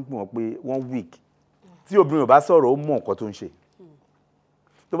wọn tó máa fi ń pè wọ́n pé wọ́n weak tí obìnrin ò bá sọ̀rọ̀ ó mọ̀ nǹkan tó ń ṣe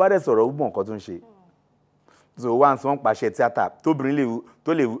tó bá dẹ̀ sọ̀rọ̀ ó mọ̀ nǹkan tó ń ṣe. So once wọ́n pàṣẹ tíátà tóbìnrin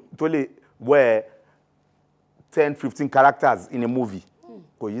tó lè wear 10-15 characters in a movie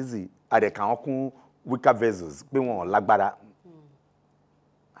kò easy àdẹ̀kà wọn kún weaker vessels pé wọn ò lágbára.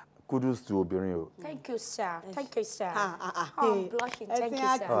 Kudos to obìnrin o. Thank you, sir. Thank you, sir. I'm blushing. Thank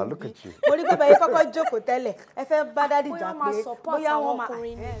you, sir. Oh, look at you. Mo rí pé bẹ́ẹ̀ kọ́kọ́ jókòó tẹ́lẹ̀ ẹ fẹ́ bá dádì jà pé bóyá wọ́n máa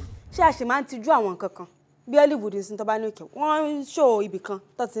ṣé àṣì máa ń tijú àwọn nǹkan kan bí Hollywood ń sin tó bá ní òkè wọ́n ń ṣó ibì kan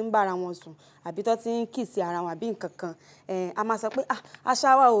tó ti ń bára wọn sùn àbí tó ti ń kìsì ara wọn àbí nǹkan kan a máa sọ pé àṣà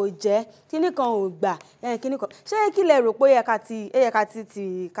wa ò jẹ́ kíní kan ò gbà kíní kan ṣé kí lẹ rò pé ó yẹ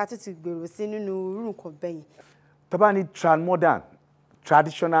ká ti gbèrò sí nínú irú nǹkan bẹ́yìn. tó bá ní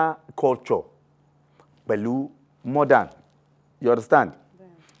traditional culture pẹ̀lú modern, you understand?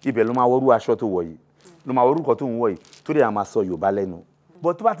 Ibẹ̀ ló máa wọ́rú aṣọ tó wọ̀ yìí ló máa wọ́rú nǹkan tó ń wọ̀ yìí tó dẹ̀ máa sọ Yorùbá lẹ́nu.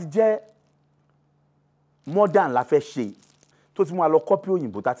 But tó bá ti jẹ́ modern la fẹ́ ṣe tó ti mú wa lọ copy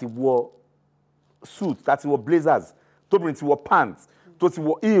òyìnbó tá ti wọ suit tá ti wọ blazers tóbìnrin ti wọ pants tó ti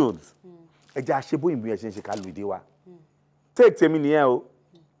wọ heels ẹ jẹ́ àṣẹ bóyìnbó yẹn ṣe ń ṣe ká lu ìdí wa. Take tèmi nìyẹn o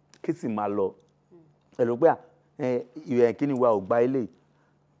kí sì máa lọ ẹ ló pé ìwẹ̀ kíni wa ò gba ilé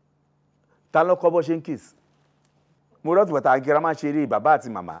ta ló kọ́ bọ́ ṣe ń kiss mo rọ́ọ̀tù bàtà àgẹ́rà máa ṣe eré bàbá àti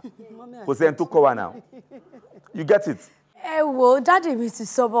màmá kò sẹ́ni tó kọ́ wa now you get it. ẹ wo dáàdì mi ti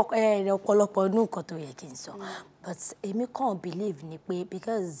sọ ọ̀pọ̀lọpọ̀ inú nǹkan tó yẹ kí n sọ but èmi kàn believe ni pé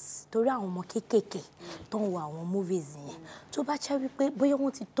because torí àwọn ọmọ kéékèèké tó ń wo àwọn movies yẹn tó bá jẹ́ wípé bóyá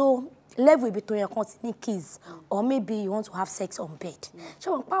wọ́n ti tó level ibi tó yẹ kàn ti ní kiss or maybe you want to have sex on bed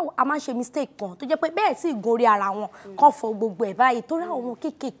ṣé wọn pa a máa ṣe mistake kan tó jẹ́ pé bẹ́ẹ̀ tí ìgorí ara wọn kàn fọ gbogbo ẹ̀ báyìí torí àwọn ọmọ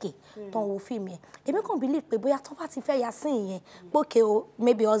kéékèèké tó ń wo fíìmù yẹn èmi kàn believe pé bóyá tó bá ti fẹ́ ya sí ìyẹn pókè o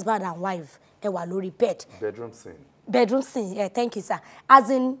maybe husband and wife ẹ wà lórí bed. Bedroom scene yeah, thank you sir as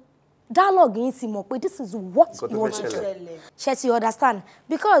in dialogue yìí ti mọ̀ pé this is what you want to do ṣe ti understand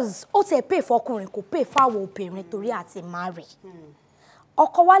because ó ti pay fọkùnrin kò pay fáwọn obìnrin torí àti marry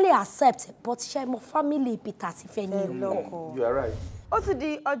ọkọ wa lè accept but ṣe mo family Peter ti fẹ́ ní ọkọ. You are right. ó ti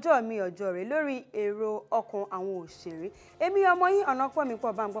di ọjọ́ mi ọjọ́ rẹ̀ lórí èrò ọkàn àwọn òṣèré èmi ọmọ yín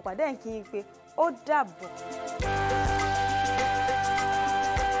Ọ̀nàpọ̀mípọ̀ bá ń gbọ́ pàdé kí n pé ó dàbọ̀.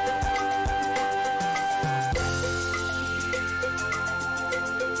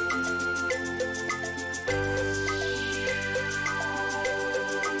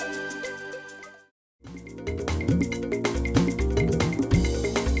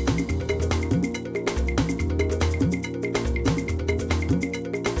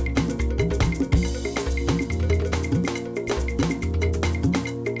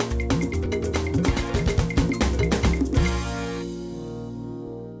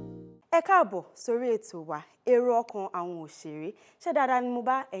 Káàbọ̀ sórí ètò wa èrò ọkàn àwọn òṣèré ṣé dáadáa ni mo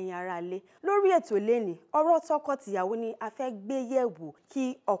bá ẹ̀yin ará lé lórí ètò lẹ́ni ọ̀rọ̀ tọkọ-tìyàwó ni a fẹ́ gbé yẹ̀wò kí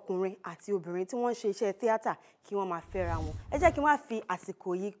ọkùnrin àti obìnrin tí wọ́n ń ṣe iṣẹ́ tíátà kí wọ́n máa fẹ́ra wọn ẹ jẹ́ kí wọ́n fi àsìkò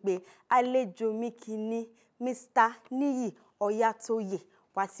yìí pé àlejò mi kìíní Mr. Níyì Ọ̀yátóyè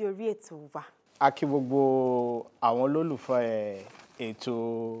wá sí orí ètò wa. A kí gbogbo àwọn olólùfẹ́ ètò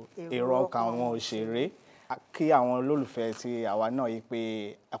èrò ọkàn àwọn òṣèré. A kí àwọn olólùfẹ́ tí àwa náà yìí pé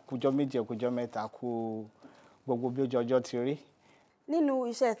àkójọ méjì àkójọ mẹ́ta kú gbogbo bí ọjọ́ ti rí. Nínú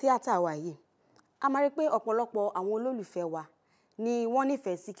iṣẹ́ tíátà wa yìí, a máa rí pé ọ̀pọ̀lọpọ̀ àwọn olólùfẹ́ wa ni wọ́n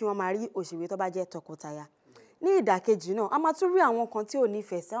nífẹ̀ẹ́ sí kí wọ́n máa rí òṣèré tó bá jẹ́ tọkọtaya. Ní ìdàkejì náà, a máa tún rí àwọn kan tí ò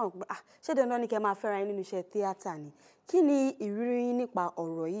nífẹ̀ẹ́ sí àwọn pé ṣé dandan ni kẹ́ máa fẹ́ra yín nínú iṣẹ́ tíátà ni. Kí ni ìrírí yín nípa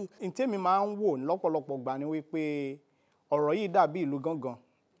ọ̀rọ̀ yìí? Ntẹ́mi máa ń wò lọ́pọ̀lọpọ̀ gbà ni wípé ọ̀rọ̀ yìí dàbí ìlú gángan.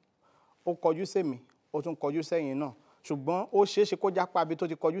 Ó kọjú sẹ́mi, ó tún kọjú sẹ́yìn náà. Ṣùgbọ́n ó ṣeéṣe kó jápá bí tó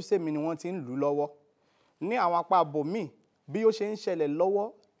ti kọjú sẹ́mi ni wọ́n ti ń lù lọ́wọ́. Ní àwọn apá abòmíì, bí ó ṣe ń ṣẹlẹ̀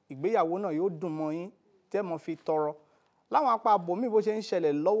lọ́wọ́, ìgbéyàwó náà yóò dùn mọ́ yín tẹ́ mọ́ fi tọrọ. Láwọn apá abòmíì bó ṣe ń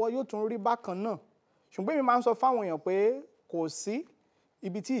ṣẹlẹ̀ lọ́wọ́ yóò tún rí bákan náà. Ṣùgbọ́n èmi máa ń sọ fáwọn èèyàn pé kò sí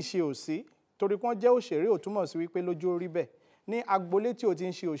ibi tí ìṣe ò sí, torí wọ́n jẹ́ òṣèré ò túmọ̀ sí wípé lójú orí bẹ́ẹ̀. Ní agboolé tí o ti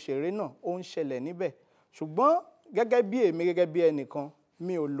ń ṣe òṣèré náà ó ń ṣẹlẹ̀ níbẹ̀. Ṣùgbọ́n gẹ́gẹ́ bí èmi gẹ́gẹ́ bí ẹnìkan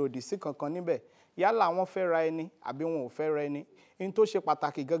mi ò lòdì sí kankan níbẹ̀. Yálà wọ́n fẹ́ ra ẹni àbí wọn ò fẹ́ ra ẹni. Ohun tó ṣe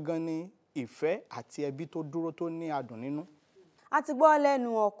pàtàkì gangan ni ìfẹ́ àti ẹbí tó dúró tó ní adùn nínú. A ti gbọ́ lẹ́nu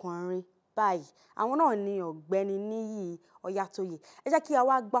ọkùnrin báyìí, àwọn náà ni ọ̀gbẹ́ni Níyì Ọ̀yátóyè. Ẹ jẹ́ kí a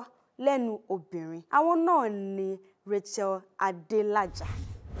wá gbọ́ lẹ́nu obìnrin. Àwọn náà ni Rachel Adélájà.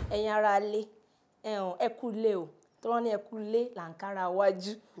 Ẹ̀yin ará ilé, ẹ kú ilé o. Tọ́rọ́ ní ẹ kú ilé là ń kára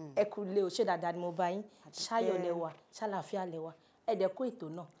wájú. Ẹ kú ilé o, ṣé dáadáa ni mo bá yín? Ṣáyọ̀ lẹ́wà, ṣàlàáfíà lẹ́wà. Ẹ dẹ̀ kú ètò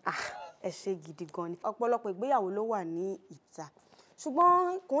náà. Ẹ ṣé gidi gan ni. Ọ̀pọ̀lọpọ̀ ìgbéyàwó ló wà ní ìta.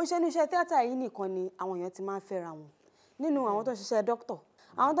 Ṣùgbọ́n kò ń ṣe ní iṣẹ́ tíátà yìí nìkan ni àwọn èèyàn ti máa ń fẹ́ra wọn. Nínú àwọn tó ń ṣiṣẹ́ dókítà,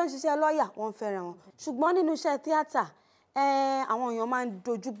 àwọn tó ń ṣiṣẹ́ lọ́ọ̀yà wọ́n ń fẹ́ra wọn. Ṣùgbọ́n nínú iṣẹ́ tíátà, àwọn èèyàn máa ń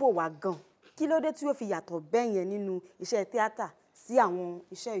dojú bò wá gan. Kí ló dé tí ó fi yàtọ̀ bẹ́ẹ̀ yẹn nínú iṣẹ́ tíátà sí àwọn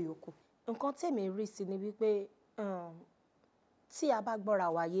iṣẹ́ ìyókù? Nǹkan tèmi rí sí ni wípé tí a bá gbọ́ra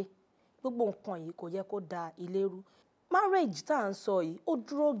wáyé, gbogbo nǹkan yìí kò yẹ kó da ilé rú. Marriage tá à ń sọ yìí ó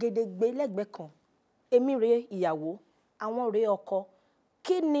dúró gedegbe lẹ́gbẹ̀ẹ́ kan. Èmi rèé ìyàwó, àwọn rèé ọkọ.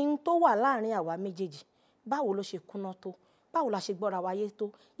 Kí ni tó wà láàrin àwa méjèèjì? Báwo ló ṣe kúná tó? Báwo la ṣe gbọ́ra wáyé tó?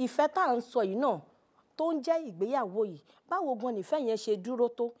 Ìfẹ́ tá à ń sọ yìí náà tó ń jẹ́ ìgbéyàwó yìí, báwo gan nìfẹ́ yẹn ṣe dúró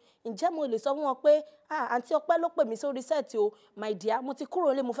tó? Ǹjẹ́ mo lè sọ fún wọn pé àǹtí Ọpẹ́ ló pè mí sórí sẹ́ẹ̀tì o, my dear, mo ti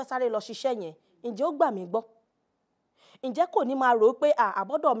kúrò nílé mo fẹ́ sáré lọ ṣiṣẹ́ yẹn. Ǹjẹ́ ó gbà mí gbọ́? Ǹjẹ́ kò ní máa rò ó pé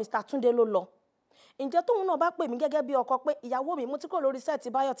àbọ́dọ̀ Mr. Túndé ló lọ? Ǹjẹ́ tóun náà bá pè mí gẹ́gẹ́ bí ọkọ pé ìyàwó mi mo ti kúrò lórí sẹ́ẹ̀tì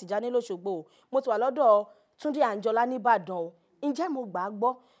Báyọ̀ Tìjání l'Óṣogbo o, mo ti wà lọ́dọ̀ Túndé Àǹjọlá n'Íbàdàn o. Ǹjẹ́ mo gbà á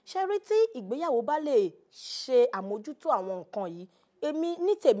gbọ́? Ṣé rí tí ìgbéyàwó bá lè ṣe àmójútó àwọn nǹkan yìí, èmi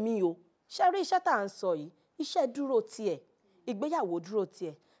ní tèmi o. Ṣé rí iṣẹ́ tá à ń sọ yìí, iṣẹ́ dúró tiẹ̀, ìgbéyàwó dúró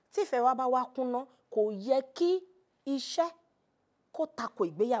tiẹ̀. Tí ìfẹ́ wa bá wá kúnná, kò yẹ kí iṣẹ́ kó tako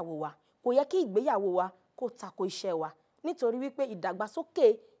ìgbéyàwó wa, kò yẹ kí ìgbéyàwó wa kó tako iṣẹ́ wa. Nítorí wípé ìdàgbàsókè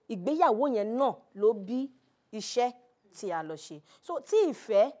ìgbéyàwó yẹn náà ló bí iṣẹ́ tí a lọ ṣe. So tí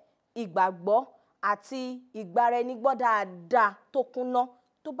ìfẹ́, ìgbàgbọ́ àti ìgbaraẹnigbọ́ dáadáa tó kúnná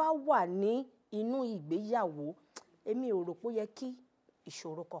tó bá wà ní inú ìgbéyàwó, èmi ò rò pé ó yẹ kí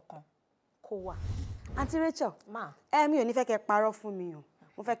ìṣòro kankan kó wà. Àǹtí Rachel, mi ò ní fẹ́ kẹ́ parọ́ fún mi o.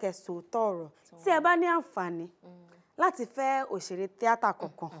 Mo fẹ́ kẹ́ sòótọ́ ọ̀rọ̀. Tí ẹ bá ní àǹfààní láti fẹ́ òṣèré tíátà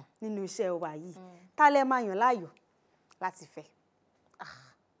kankan nínú iṣẹ́ wa yìí, ta lẹ máa yàn láàyò láti fẹ́?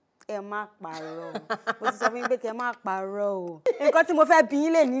 Ẹ má parọ́ o. Mo ti sọ fún yín pé kẹ́ má parọ́ o. Nǹkan tí mo fẹ́ bi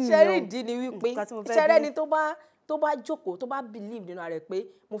yín lè nínú ṣe rí ìdí ni wípé ṣẹ́rẹ́ ni tó bá jókòó tó bá believe nínú rẹ̀ pé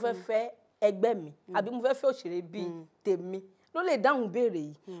mo fẹ́ fẹ́ ẹgbẹ́ mi àbí mo fẹ́ fẹ́ òṣèré bíi tèmi ló lè dáhùn béèrè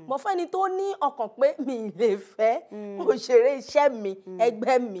yìí. Mo fẹ́ ni tó ní ọkàn pé mi lè fẹ́ òṣèré iṣẹ́ mi,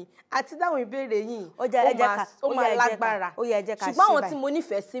 ẹgbẹ́ mi, àti dáhùn ìbéèrè yìí ó máa lágbára. Ṣùgbọ́n àwọn tí mo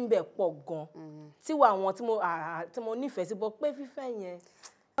nífẹ̀ẹ́ sí ń bẹ pọ̀ gan. Tíwọ́ àwọn tí mo nífẹ̀ẹ́ sí bọ́ pé fífẹ́ yẹn.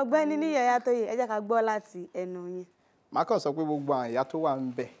 Ọ̀gbẹ́ni Níyì Ọ̀yátóyè, ẹ jẹ́ ká gbọ́ láti ẹnu yín. Màá kàn sọ pé gbogbo àwọn ìyá tó wà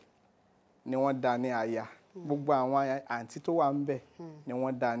ń bẹ̀ ni wọ́n dá ní aya. Gbogbo àwọn àǹtí tó wà ń bẹ̀ ni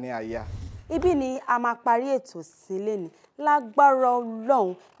wọ́n dá ní aya. Ibi ni a máa parí ètò sí lénìí. Lágbára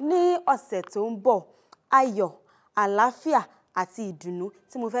Ọlọ́run ní ọ̀sẹ̀ tó ń bọ̀, ayọ̀, àlàáfíà àti ìdùnnú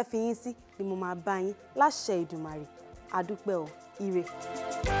tí mo fẹ́ fi yín sí ni mo máa bá yín láṣẹ Ìdùmarè. A dúpẹ́ o, ire.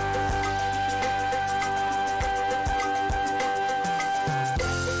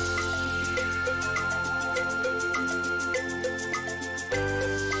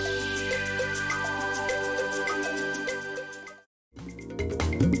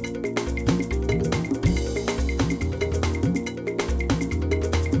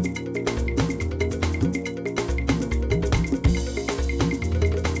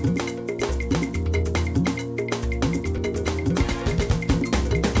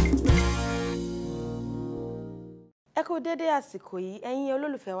 dédé àsìkò yìí ẹ̀yin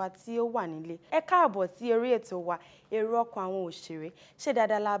olólùfẹ́ wa tí ó wà nílé ẹ káàbọ̀ sí orí ètò wa èrò ọkàn àwọn òṣèré ṣé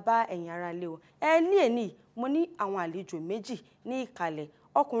dáadáa la bá ẹ̀yin ará ilé o ní èní mo ní àwọn àlejò méjì ní ìkàlẹ̀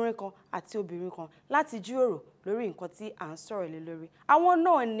ọkùnrin kan àti obìnrin kan láti jíròrò lórí nǹkan tí à ń sọ̀rọ̀ lé lórí àwọn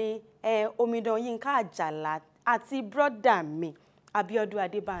náà ni omidan Yínká Àjàlá àti brọ́dà mi Abíọ́dún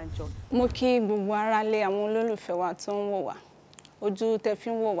Adébánjọ. Mo kí gbogbo aráalé àwọn olólùfẹ́ wa tó ń wò wá ojú tẹ́ fi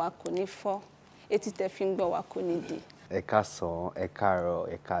ń wò wá kò ní fọ́ etí tẹ́ fi ń gbọ́ wá kò ní di. Ẹ káàsán, ẹ káàárọ̀,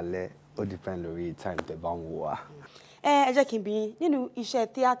 ẹ káalẹ́, ó depend lórí time tẹ́ bá ń wò wá. Ẹ jẹ́ kí n bi yín nínú iṣẹ́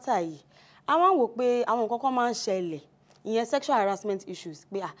tíátà yìí a máa ń wò pé àwọn nǹkan kan máa ń ṣẹlẹ̀ ìyẹn sexual harassment issues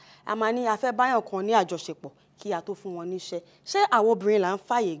pé a máa ní a fẹ́ báyàn kan ní àjọṣepọ̀ kí a tó fún wọn níṣẹ́ ṣé àwọn obìnrin là ń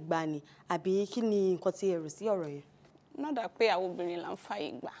fàyè gbà ni àbí kí ni nǹkan tí ẹ rò sí ọ̀rọ̀ yẹn. Nọ́dà pé àwọn obìnrin là ń fàyè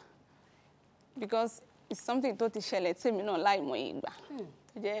gbà because it's something tó ti ṣẹlẹ̀ tèmi náà láìmọye ìgbà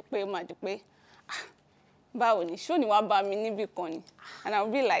tó jẹ́ pé ó máa di pé báwo ni ṣó ni wàá bá mi níbì kan ni and I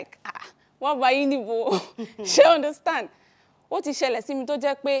will be like wàá bá yín níbo ṣé understand ó ti ṣẹlẹ̀ sí mi tó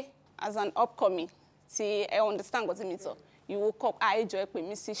jẹ́ pé as an upcoming tí ẹ understand nǹkan tí mi sọ you woke up àìjọ ẹ pè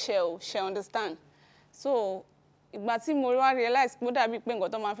mí sí ṣe understand so ìgbà tí mo wá realize pé ó dàbí pé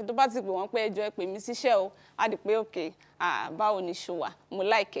nǹkan tó máa fi tó bá ti pè wọ́n pé ẹjọ́ ẹ pè mí sí ṣe o á di pé okay báwo ni ṣó wà mo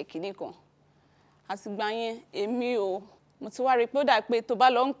like kìíní kan àtìgbà yẹn èmi o mo ti wá rí pé ó dà pé tó bá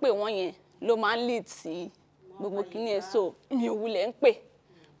lọ ń pè wọ́n yẹn ló máa ń lead sí gbogbo kìíní ẹ̀ so mi ò wulẹ̀ ń pè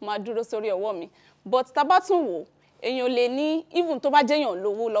máa dúró sórí ọwọ́ mi but tá bá tún wò èèyàn lè ní even tó bá jẹ́yàn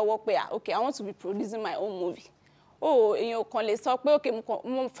lówó lọ́wọ́ pé okay I want to be producing my own movie èèyàn kan lè sọ pé okay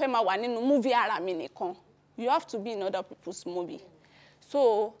mo fẹ́ máa wà nínú movie ara mi nìkan you have to be in other people's movie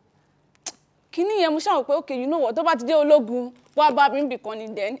so kíní yẹn mo ṣàwò pé okay you know what tó bá ti jẹ́ ológun wá bá mi nìkan ni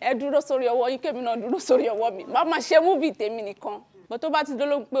then ẹ dúró sórí ọwọ́ yín kémi náà dúró sórí ọwọ́ mi má máa ṣe movie tèmi nìkan but tó bá ti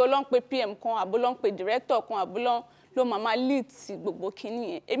dólóhùn pé olóhùn pé PM kan àbólóhùn pé director kan àbólóhùn ló máa lead sí gbogbo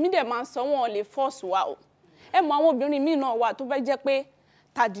kíní yẹn èmi dẹ̀ máa ń sọ wọn lè force wa o ẹ mọ àwọn obìnrin míì náà wà tó bá jẹ́ pé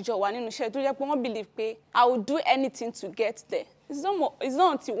tàdíjọ wà nínú iṣẹ́ tó jẹ́ pé wọ́n believe pé I will do anything to get there it's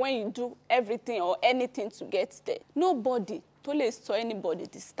not until when you do everything or anything to get there nobody tó lè sọ anybody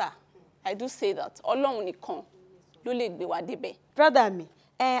the star I do say that Ọlọ́run nìkan ló lè gbé wa débẹ̀. brother mi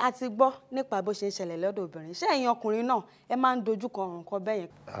a ti gbọ́ nípa bó ṣe ń ṣẹlẹ̀ lọ́dọ̀ obìnrin ṣé ẹ̀yin ọkùnrin náà ẹ máa ń dojú kọ nǹkan bẹ́ẹ̀ yẹn.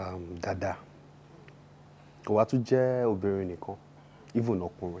 Dáadáa kò wá tún jẹ́ obìnrin nìkan even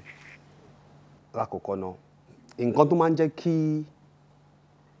ọkùnrin lákòókò náà nǹkan tó máa ń jẹ́ kí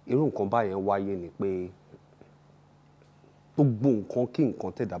irú nǹkan báyẹn wáyé ni pé gbogbo nǹkan kí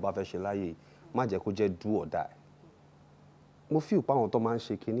nǹkan tẹ̀dá bá fẹ́ ṣe láyé má jẹ́ kó jẹ́ do or die. Mo feel pé àwọn tó máa ń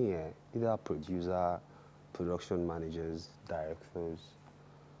ṣe kinní yẹn either producer, production managers, directors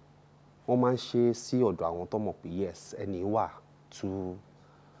wọ́n máa ń ṣe sí ọ̀dọ̀ àwọn tó mọ̀ pé yes ẹni wà too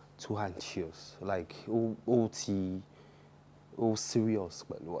anxious like ó serious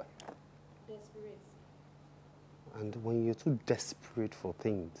pẹ̀lú ẹ̀. And when you're too desperate for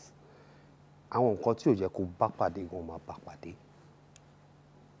things, àwọn nǹkan tí ò yẹ kó bá pàdé gan máa bá pàdé.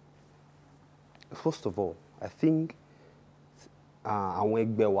 First of all, I think àwọn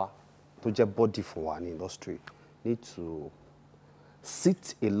ẹgbẹ́ wa tó jẹ́ body fún wa ní industry need to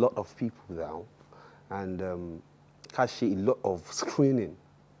sit a lot of people down and ká ṣe a lot of screening.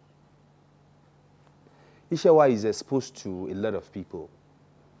 Iṣẹ́ wa is exposed to a lot of people.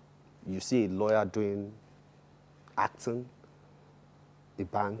 You see a lawyer doing acting, a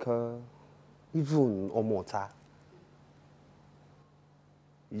banker, even Omota.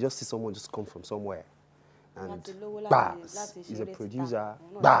 You just see someone just come from somewhere and he's a producer,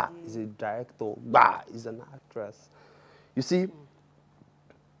 he's a director, he's an actress. You see,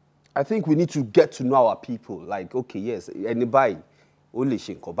 I think we need to get to know our people. Like, okay, yes, anybody, only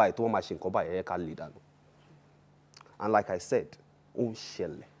shinkobai, to ma shinkobai, eka leader. And like I said, on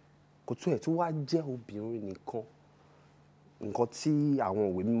shell, kò tún ẹ̀ tó wá jẹ́ obìnrin nìkan. Nǹkan tí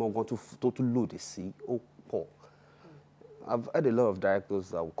àwọn òwe mímọ́ gan tó tún lòdì sí ó pọ̀. I've had a lot of directors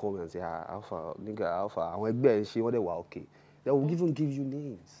that will call me and say, Alpha, nigga, Alpha, àwọn ẹgbẹ́ ẹ̀ ṣe wọ́n dẹ̀ wà okay. They will even give you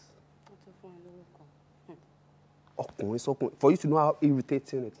names. Ọkùnrin sọ́kùnrin, for you to know how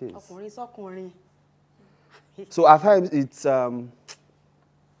irritating it is. Ọkùnrin sọ́kùnrin. So at times it's, like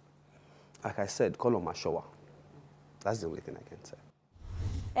I said, call on my shower. That's the only thing I can say.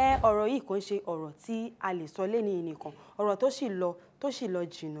 Ọ̀rọ̀ yìí kò ń ṣe ọ̀rọ̀ tí a lè sọ lẹ́ni nìkan ọ̀rọ̀ tó sì lọ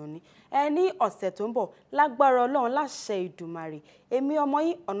jìnnà ni ní ọ̀sẹ̀ tó ń bọ̀ lágbára Ọlọ́run láṣẹ Ìdùmarè èmi ọmọ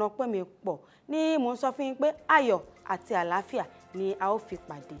yín Ọ̀nàpẹ̀mipọ̀ ni mò ń sọ fún yín pé ayọ̀ àti àlàáfíà ni a ó fi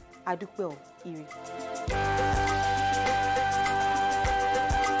pàdé adúpẹ́ ọ̀ ire.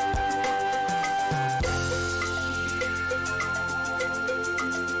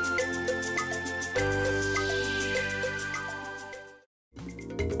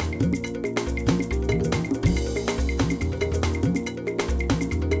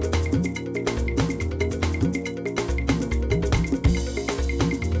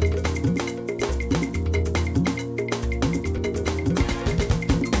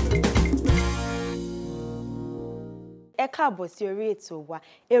 ẹ káàbọ̀ sí orí ètò wa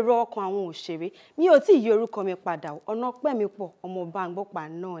èrò ọkàn àwọn òṣèré. Mi ò tí ì yí orúkọ mi padà ọ̀nà Opemipo ọmọ Báńgbọ́pà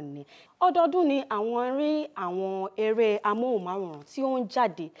náà ni. Ọdọọdún ni àwọn rí àwọn eré amóhùnmáwòrán tí ó ń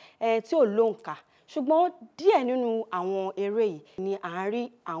jáde tí ò lóǹkà. Ṣùgbọ́n díẹ̀ nínú àwọn eré yìí ni à ń rí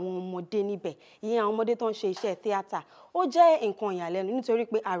àwọn ọmọdé níbẹ̀. Ìyẹn àwọn ọmọdé tó ń ṣe iṣẹ́ tíátà. Ó jẹ́ nǹkan ìyàlẹ́nu nítorí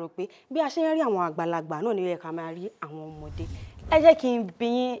pé a rò pé bí a ṣe ń rí àwọn àgbàlagbà náà ni ó yẹ ká máa rí àwọn ọmọdé. Ẹ jẹ́ kí n bi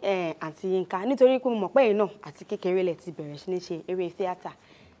yín àǹtí Yínká nítorí pé mo mọ̀ pé ẹ̀yin náà àti kékeré lẹ̀ ti bẹ̀rẹ̀ sí ní ṣe eré tíátà.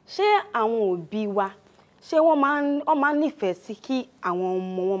 Ṣé àwọn òbí wa ṣé wọ́n máa ń nífẹ̀ẹ́ sí kí àwọn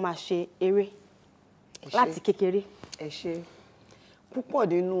ọmọ wọn máa ṣe eré láti kékeré? Ẹ ṣé púpọ̀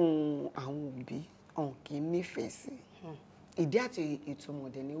nínú àwọn òbí ọ̀hún kì í nífẹ̀ẹ́ sí. Ìdí àti ìtumọ̀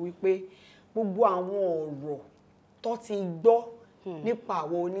dẹ̀ ni wípé gbogbo àwọn ọ̀rọ̀ tó ti gbọ́ nípa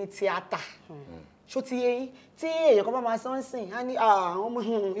àwọn onítíátà ṣó ti yé yín tí èèyàn kan bá máa sán sìn á ní àwọn ọmọ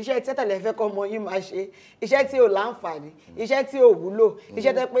iṣẹ́ tíátà lè fẹ́ kọ́ ọmọ yín máa ṣe iṣẹ́ tí ò láǹfààní iṣẹ́ tí ò wúlò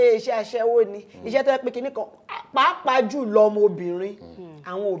iṣẹ́ tó pé iṣẹ́ aṣẹ́wó ni iṣẹ́ tó pé kinní kan pàápàá jù lọ ọmọbìnrin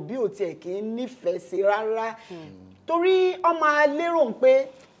àwọn òbí ò tiẹ̀ kì í nífẹ̀ẹ́ sí rárá torí ó máa lérò pé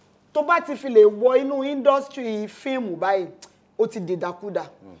tó bá ti fi lè wọ inú industry fíìmù báyìí ó ti dìdàkudà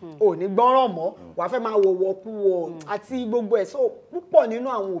ò ní gbọ́ràn mọ́ wàá fẹ́ máa wọ̀wọ̀ kú wọ̀ àti gbogbo ẹ̀ so púpọ̀ nínú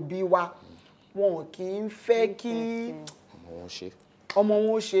àwọn òbí wa wọn kì í fẹ́ kí ọmọ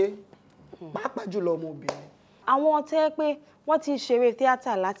wọn ṣe pàápàá jùlọ ọmọbìnrin. Àwọn tẹ́ pé wọ́n ti ṣeré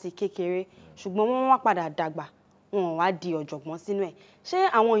tíátà láti kékeré ṣùgbọ́n wọ́n wá padà dàgbà wọn wá di ọ̀jọ̀gbọ́n sínú ẹ̀. Ṣé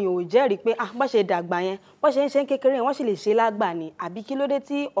àwọn èèyàn ò jẹ́rìí pé bó ṣe dàgbà yẹn bó ṣe ń ṣe kékeré yẹn wọ́n sì lè ṣe lágbà ni àbí kí ló dé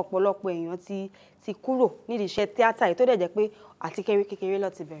tí ọ̀pọ̀lọpọ̀ èèyàn ti kúrò nídìí iṣẹ́ tíátà yìí tó dẹ̀ jẹ́ pé àti kékeré ló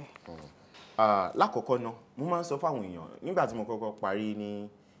ti bẹ̀rẹ̀? Lákọ̀ọ́kọ́ náà mo máa ń sọ fáwọn èèyàn nígbà tí mo kọ́kọ́ parí ní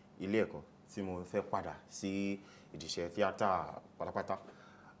ilé ẹ̀kọ́ tí mo fẹ́ padà sí ìdíṣẹ́ tíátà pátápátá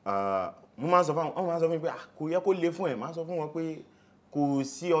mo máa ń sọ fáwọn máa ń sọ fún mi pé kò yẹ kó le fún ẹ̀ máa ń sọ fún wọn pé kò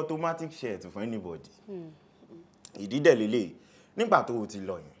sí automatic shirt for anybody. Ìdí dẹ̀ lélẹ̀ nígbà tó o ti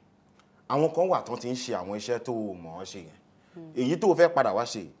lọ yẹn àwọn kan wà tán ti ń ṣe àwọn iṣẹ́ tó o mọ̀ ọ́ ṣe yẹn èyí tó o fẹ́ padà wá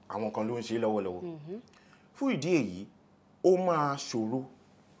ṣe àwọn kan ló ń ṣe lọ́wọ́lọ́wọ́ fún ìdí èyí ó máa ṣòro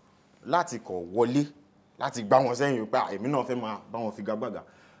láti kọ̀ wọlé láti gbá wọn sẹ́yìn pé èmi náà fẹ́ máa bá wọn figagbága.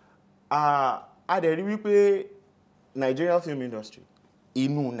 A dẹ̀ rí wípé Nigerian film industry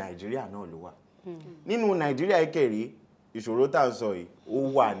inú Nàìjíríà náà ló wà nínú Nàìjíríà ìkẹrẹ ìṣòro tá à ń sọ yìí ó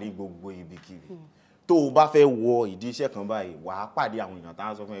wà ní gbogbo ibikíbi tó o bá fẹ́ wọ ìdí iṣẹ́ kan báyìí wàá pàdé àwọn èèyàn tá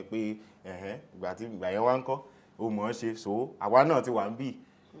à ń sọ fún ẹ pé ìgbà yẹn wá ń kọ́ o mọ̀ ọ́n ṣe so àwa náà ti wà ń bì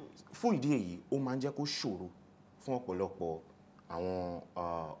fún ìdí èyí ó máa ń jẹ́ kó ṣòro fún ọ̀pọ̀lọpọ̀ àwọn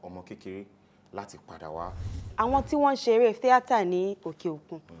ọmọ kékeré láti padà wá. Àwọn tí wọ́n ń ṣe eré tíátà ní òkè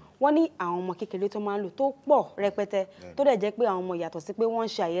òkun wọ́n ní àwọn ọmọ kékeré tó máa ń lò tó pọ̀ rẹpẹtẹ tó dẹ̀ jẹ́ pé àwọn ọmọ yàtọ̀ sí pé wọ́n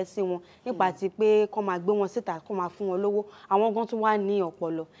ń ṣe àyẹ́sí wọn nípa ti pé kọ́ máa gbé wọn síta kọ́ máa fún wọn lówó àwọn gan tún wá ní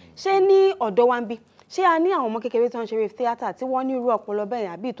ọpọlọ. Ṣé ní ọ̀dọ̀ wa ń bí ṣé a ní àwọn ọmọ kékeré tó ń ṣe eré tíátà tí wọ́n ní irú ọpọlọ bẹ́ẹ̀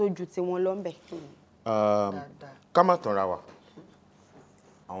àbí tó ju tiwọn lọ ń bẹ̀? Ká má tanra wa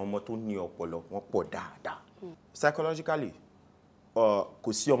àwọn ọmọ tó ní ọpọlọ wọ́n pọ̀ dáadáa psychologically kò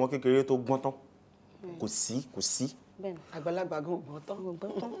sí ọmọ kékeré tó gbọ́n tán kò sí àgbàlagbà gan gbọ́n tán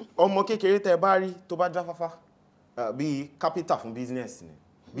ọmọ kékeré tẹ́ bá rí tó bá jáfáfá bíi capital fún business ni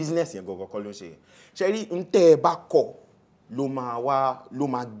business yẹn gọgọ kọ́ ló ń ṣe yẹn ṣe rí ń tẹ́ ẹ bá kọ́ ló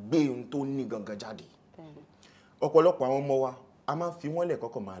máa gbé ohun tó ní gangan jáde ọ̀pọ̀lọpọ̀ àwọn ọmọ wa a máa fi wọ́n lẹ̀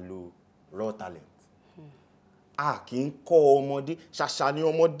kọ́kọ́ máa lo raw talent a kì í kọ́ ọmọdé ṣàṣà ni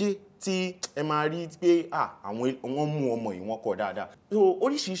ọmọdé tí ẹ máa rí pé wọ́n mú ọmọ yìí wọ́n kọ́ dáadáa so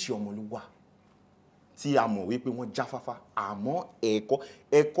oríṣiríṣi ọmọ ló wà tí a mọ̀ wípé wọ́n jáfáfá àmọ́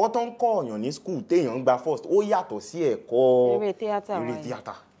ẹ̀kọ́ tó ń kọ́ ọ̀yàn ní school téèyàn ń gba first ó yàtọ̀ sí ẹ̀kọ́ eré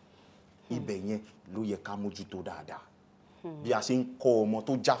tíátà ibẹ̀ yẹn ló yẹ ká mójútó dáadáa bí a ṣe ń kọ́ ọmọ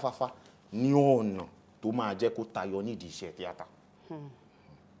tó jáfáfá ní ọ̀nà tó máa jẹ́ kó tayọ nídìí iṣẹ́ tíátà.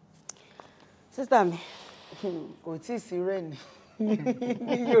 Sísítà mi kò tí ì sí rẹ̀ ní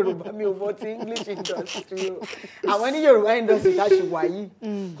Yorùbá mi ò mọ̀ ti English industry o àwọn ní Yorùbá industry tá a ṣe wà yìí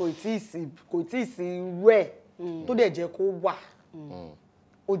kò tí ì sí rẹ̀ tó dẹ̀ jẹ́ kó wà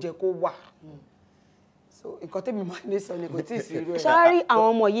ó jẹ́ kó wà so nǹkan tẹ́mi máa ní sọ ni kò tí ì sí rẹ̀. ṣáárí àwọn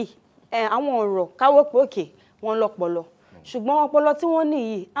ọmọ yìí àwọn ọ̀rọ̀ káwọ́ pé òkè wọ́n lọ́pọlọ ṣùgbọ́n ọpọlọ tí wọ́n ní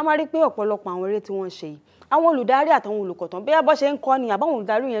yìí a máa rí pé ọ̀pọ̀lọpọ̀ àwọn eré tí wọ́n ṣe yìí àwọn olùdarí àtàwọn olùkọ̀tàn bí abọ́ ṣe ń kọ́ ni àbáwọn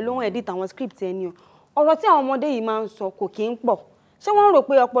olùdarí yẹn ló ń edit àwọn script ẹni o ọ̀rọ̀ tí àwọn ọmọdé yìí máa ń sọ kò kí ń pọ̀ ṣé wọ́n rò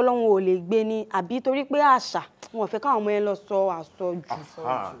pé ọpọlọ wọn ò lè gbé ni àbí torí pé àṣà wọn ò fẹ́ káwọn ọmọ yẹn lọ sọ àsọjù.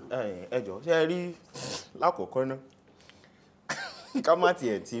 ẹ jọ̀ọ́ ṣe rí lákọ̀ọ́kọ́ náà ká má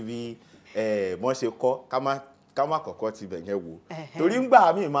tiẹ̀ ti bí wọ́n ṣe kọ́ ká má kọ́kọ́ ti bẹ̀ yẹn wò torí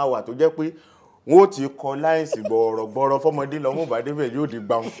ńgbà míì máa wà tó jẹ́ pé wọ́n ti kọ láìsí gbọ̀rọ̀gbọ̀rọ̀ fọmọdé lọ́mọ bá débẹ̀ yóò di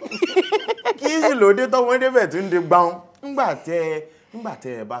gbáhùn kí sì lóde tọmọdé bẹ̀ tún di gbáhùn nígbà tẹ́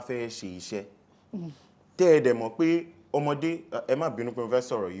ẹ bá fẹ́ ṣe iṣẹ́ tẹ́ ẹ dẹ̀ mọ̀ pé ọmọdé ẹ má bínú pé mo fẹ́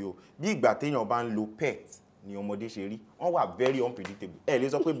sọ̀rọ̀ yìí o bí ìgbà téèyàn bá ń lo pet ni ọmọdé ṣe rí wọ́n wà very unpredictable ẹ lè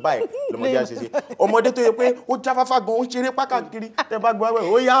sọ pé báyìí lọmọdé á ṣe ṣe ọmọdé tó yẹ pé ó jáfáfá gan ó ṣeré pákàkiri tẹ́ bá gbọ́ wẹ̀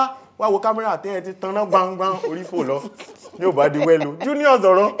ó yá wá wo kámẹ́rà tẹ́ ẹ ti tanná gbangban orí fò lọ yóò bá di wẹ́lu junior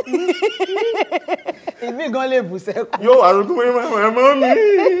sọ̀rọ̀ ìmí gan lè bù sẹ́kù. yóò wà lókun mọ́ mi.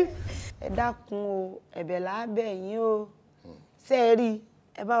 ẹ dákun o ẹ̀bẹ̀ lábẹ́ yín o ṣé ẹ rí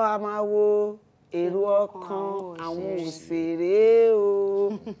ẹ bá wa máa wo èrò ọkàn àwọn òṣèré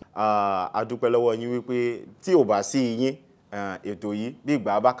o. a dúpẹ́ lọ́wọ́ yín wípé tí ò bá sí yín ètò yìí bí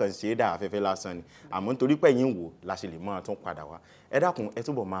ìgbà bá kàn ṣe é dà afẹ́fẹ́ lásán ni àmọ́ nítorí pé yín wò la ṣe lè máa tún padà wá ẹ dákun ẹ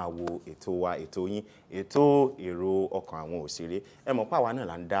túbọ̀ máa wo ètò wa ètò yín ètò èrò ọkàn àwọn òṣèré ẹ mọ̀ pé àwa náà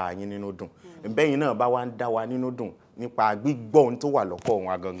là ń dá yín nínú dùn bẹ́yìn náà bá wá ń dá wa nínú dùn nípa gbígbọ́ ohun tó wà lọ́kọ̀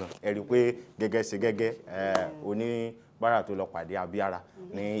wọn gangan ẹ rí i pé gẹ́gẹ́ ṣe gẹ́gẹ́ oníbàárà tó lọ pàdé abíára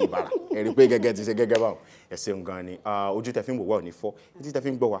ní ìbàrà ẹ rí i pé gẹ́gẹ́ ti ṣe gẹ́gẹ́ báwọn ẹ ṣeun gan ni ojú tẹ fi ń wò wá ò ní fọ́ etí tẹ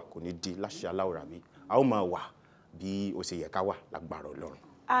fi ń gbọ́ wa kò ní di láṣẹ aláwòrán bí a ó máa wà bí ó ṣe yẹ ká wà lágbára Ọlọ́run.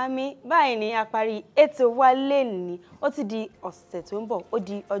 àmì báyìí ni a parí ètò wa lénìí ó ti di ọ̀sẹ̀ tó ń bọ̀ ó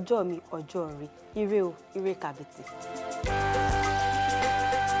di ọjọ́ mi ọjọ́ rẹ̀ ire o ire kàbìtì.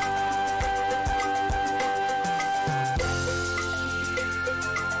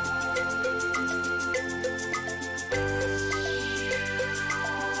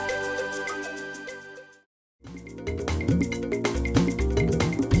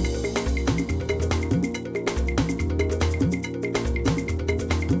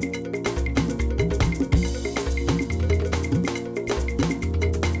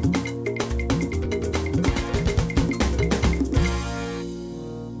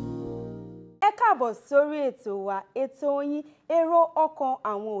 Sórí ètò wa ètò yín èrò ọkàn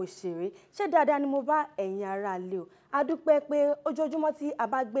àwọn òṣèré ṣé dáadáa ni mo bá ẹ̀yin ará lé o a dúpẹ́ pé ojoojúmọ́ tí a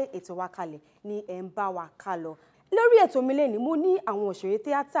bá gbé ètò wa kalẹ̀ ni ẹ̀ ń bá wa ká lọ lórí ètò mi lẹ́ni mo ní àwọn òṣèré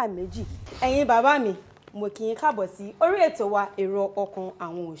tíátà méjì ẹ̀yin bàbá mi mo kí yín káàbọ̀ sí orí ètò wa èrò ọkàn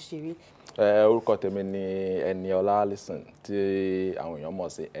àwọn òṣèré. Orúkọ tèmi ni Eniola Alison tí àwọn èèyàn mọ̀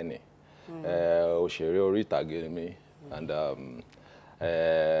sí Eni òṣèré orí ìtàgé ni mi and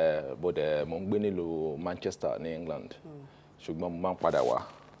bọ́dẹ̀ mo ń gbé nílùú Manchester ní England ṣùgbọ́n mo máa ń padà wá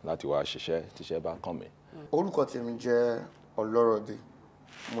láti wá ṣiṣẹ́ tíṣẹ́ bá kàn mí. Orúkọ tèmi jẹ́ Ọlọ́rọ̀dé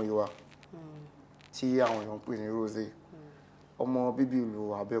Múyìwá tí àwọn èèyàn ń pè ní Rose ọmọ bíbí ìlú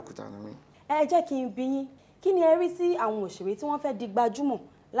Abẹ́òkúta ni mí. Ẹ jẹ́ kí n bi yín kí ni ẹ rí sí àwọn òṣèré tí wọ́n fẹ́ di gbajúmọ̀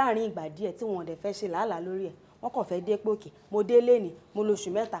láàrin ìgbà díẹ̀ tí wọ́n dẹ̀ fẹ́ ṣe làálàá lórí ẹ̀ wọ́n kàn fẹ́ dé pé òkè mo dé lénìí mo lóṣù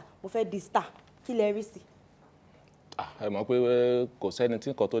mẹ́ta mo fẹ́ di star kí lẹ rí sí? Ẹ mọ̀ pé kò sẹ́ni tí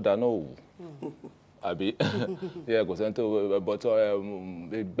nǹkan tó dáa náà wù àbí kò sẹ́ni tó bọ́tọ̀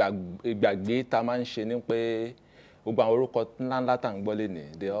ìgbàgbé tá máa ń ṣe ni pé gbogbo àwọn orúkọ ńláńlá tá à ń gbọ́ lénìí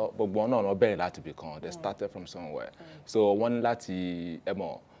gbogbo wọn náà bẹ̀rẹ̀ láti ibì kan they started from somewhere so wọ́n ní láti ẹ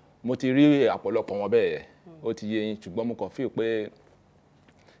mọ̀ mo ti rí àpọ̀lọpọ̀ wọn bẹ́ẹ̀ ó ti yé yín ṣùgbọ́n mo kàn feel pé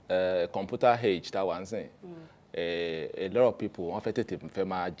computer age tá wà ń sìn a lot of people wọ́n fẹ́ tètè fẹ́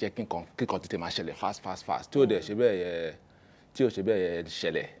máa jẹ́ kíkan tètè máa ṣẹlẹ̀ fast tí ó dẹ̀ ṣe bẹ́ẹ̀ yẹ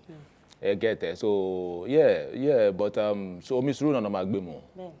ṣẹlẹ̀ ẹ get it so yeah but so omi sùúrù náà máa gbé mu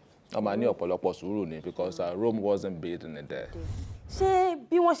wọ́n máa ní ọ̀pọ̀lọpọ̀ sùúrù ni because Rome wasn't built in a day. ṣé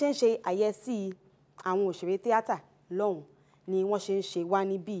bí wọ́n ṣe ń ṣe àyẹ́sí àwọn òṣèré tíátà lọ́hùn ni wọ́n ṣe ń ṣe wá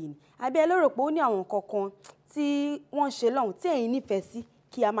níbí yìí àbí ẹ lérò pé ó ní àwọn kankan tí wọ́n ń ṣe lọ́hùn tí ẹ̀yin nífẹ̀ẹ́ sí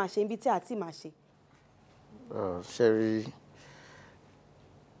kí a máa ṣe níbi tí a ti máa ṣe? Ṣe rí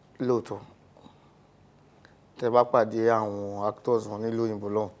lóòótọ́ tẹ bá pàdé àwọn actors wọn nílùú òyìnbó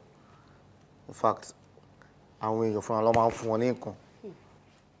lọ́hùn in fact àwọn èèyàn fúnra lọ́ máa ń fún wọn ní nǹkan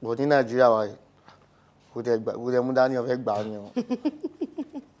but ní Nàìjíríà wa kò tẹ mú dání ọ̀fẹ́ gbà ni wọn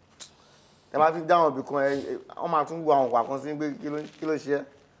ẹ máa fi dáhùn ibì kan wọ́n máa tún gbọ́ àwọn ọ̀pá kan sí pé kí ló ṣe é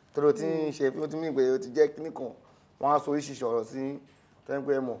torí o ti ń ṣe fí o ti mí pé o ti jẹ́ kíní kan wọ́n á sọ oríṣiríṣi ọ̀rọ̀ sí tẹ́lẹ̀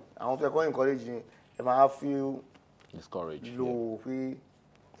pé ẹ mọ̀ àwọn tó ẹ̀kọ́ encourage yín ẹ máa feel discouraged lò pé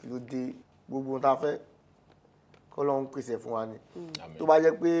kí ló dé gbogbo ohun tá a fẹ́ kọ́ ló ń pèsè fún wa ni tó bá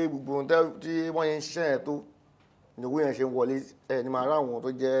jẹ́ pé gbogbo ohun tí wọ́n yẹn ń ṣiṣẹ́ yẹn tó ìnáwó yẹn ṣe ń wọlé ẹ̀ ní máa rá àwọn tó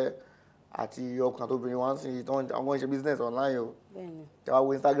jẹ́ àti ọkùnrin àtobìnrin wá sí àwọn ṣe business online o tẹ wá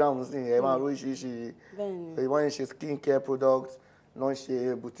wo Instagram sí ẹ máa lóríṣiríṣi wọ́n ń ṣe skin care products náà ń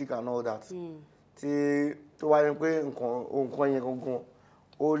ṣe boutique and all that tí tó wá ní pé nǹkan yẹn gangan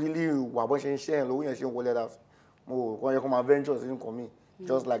ó really wà bó ṣe ń ṣe yẹn lówó yẹn ṣe ń wọlé that mo kọ́ yẹ kó máa venture sí nǹkan mi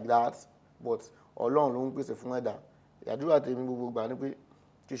just like that but Ọlọ́run ló ń pèsè fún ẹ̀dá ìyàdúrà tèmi gbogbo gbà ní pé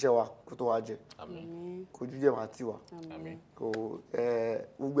kíṣẹ́ wa kó tó wá jẹ kojú jẹ́ máa tì wá kò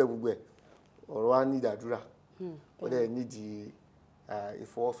gbogbo ẹ̀ ọ̀rọ̀ wa ní ìdàdúrà ó dẹ̀ nídìí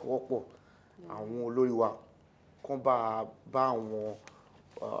ìfọwọ́sowọ́pọ̀ àwọn olórí wa kán bá àwọn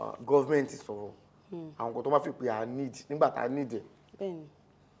gọ́ọ̀mẹ̀ntì sọ̀rọ̀ àwọn kan tó bá fi pé à need nígbà tá a need ẹ̀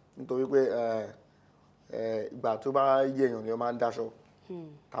nítorí pé ìgbà tó bá yẹ èèyàn ni ó máa ń dáṣọ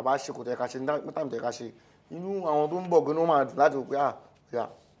tàbá ṣe kò tẹ́ ká ṣe mẹ́tàmì tẹ́ ká ṣe inú àwọn tó ń bọ̀ gan-an máa dùn láti wò pé yà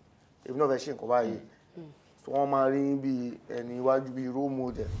èmi náà fẹ́ ṣe nǹkan báyìí tí wọ́n máa rí bí ẹni iwájú bí role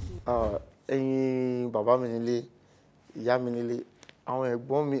model. Ẹ̀yin bàbá mi nílé ìyá mi nílé àwọn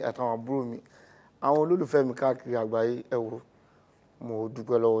ẹ̀gbọ́n mi àtàwọn àbúrò mi àwọn olólùfẹ́ mi káàkiri àgbáyé ẹ wò mo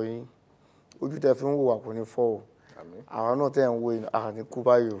dúpẹ́ lọ́wọ́ yín ojú tẹ́ fi ń wò wá kò ní fọ́ o àwọn náà tẹ́ ń wo àní kú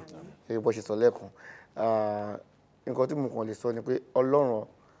báyìí o èyí bọ́ ṣe sọ lẹ́ẹ̀kan nǹkan tí mo kàn lè sọ ni pé Ọlọ́run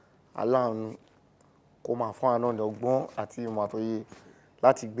aláàánú kó máa fún àwọn náà ní ọgbọ́n àti ìmọ̀ àtòyé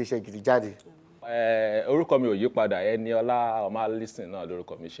láti gbéṣẹ́ gidi jáde. Orúkọ mi ò yí padà Ẹniọlá ọmọ Alison náà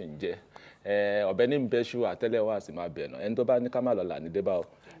lórúkọ mi ṣì ń jẹ́ ọ̀bẹ ní bẹ́ṣù àtẹ́lẹ̀ wá sí máa bẹ̀ náà ẹni tó bá ní ká má lọ là ní débà o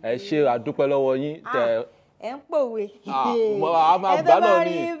ẹ ṣe àdúpẹ́ lọ́wọ́ yín tẹ. ẹ ń pòwe a máa gbá náà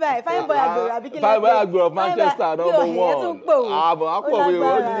ní fine boy agbèrò àbí kílẹ̀ fine boy agbèrò of Manchester number one àbọ̀ àpòwe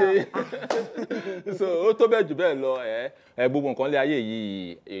ó níye so ó tó bẹ́ẹ̀ jù bẹ́ẹ̀ lọ gbogbo nǹkan lé ayé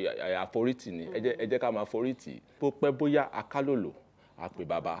yìí àforítì ni ẹ jẹ́ ká máa forítì bó pẹ́ bóyá akálòlò àpè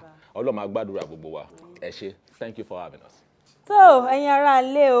bàbá Ọlọ́run máa gbàdúrà gbogbo wa ẹ ṣé thank you for having us. tó ẹ̀yin ará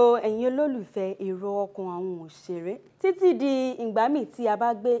ilé o ẹ̀yin olólùfẹ́ èrò ọkàn àwọn òṣèré títí di ìgbà míì tí a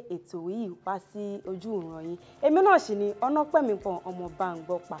bá gbé ètò yìí wá sí ojú ìran yín èmi náà sì ni Ọ̀nàpẹ̀mípọ̀ ọmọ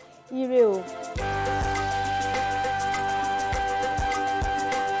Báńgbọ́pà ire o.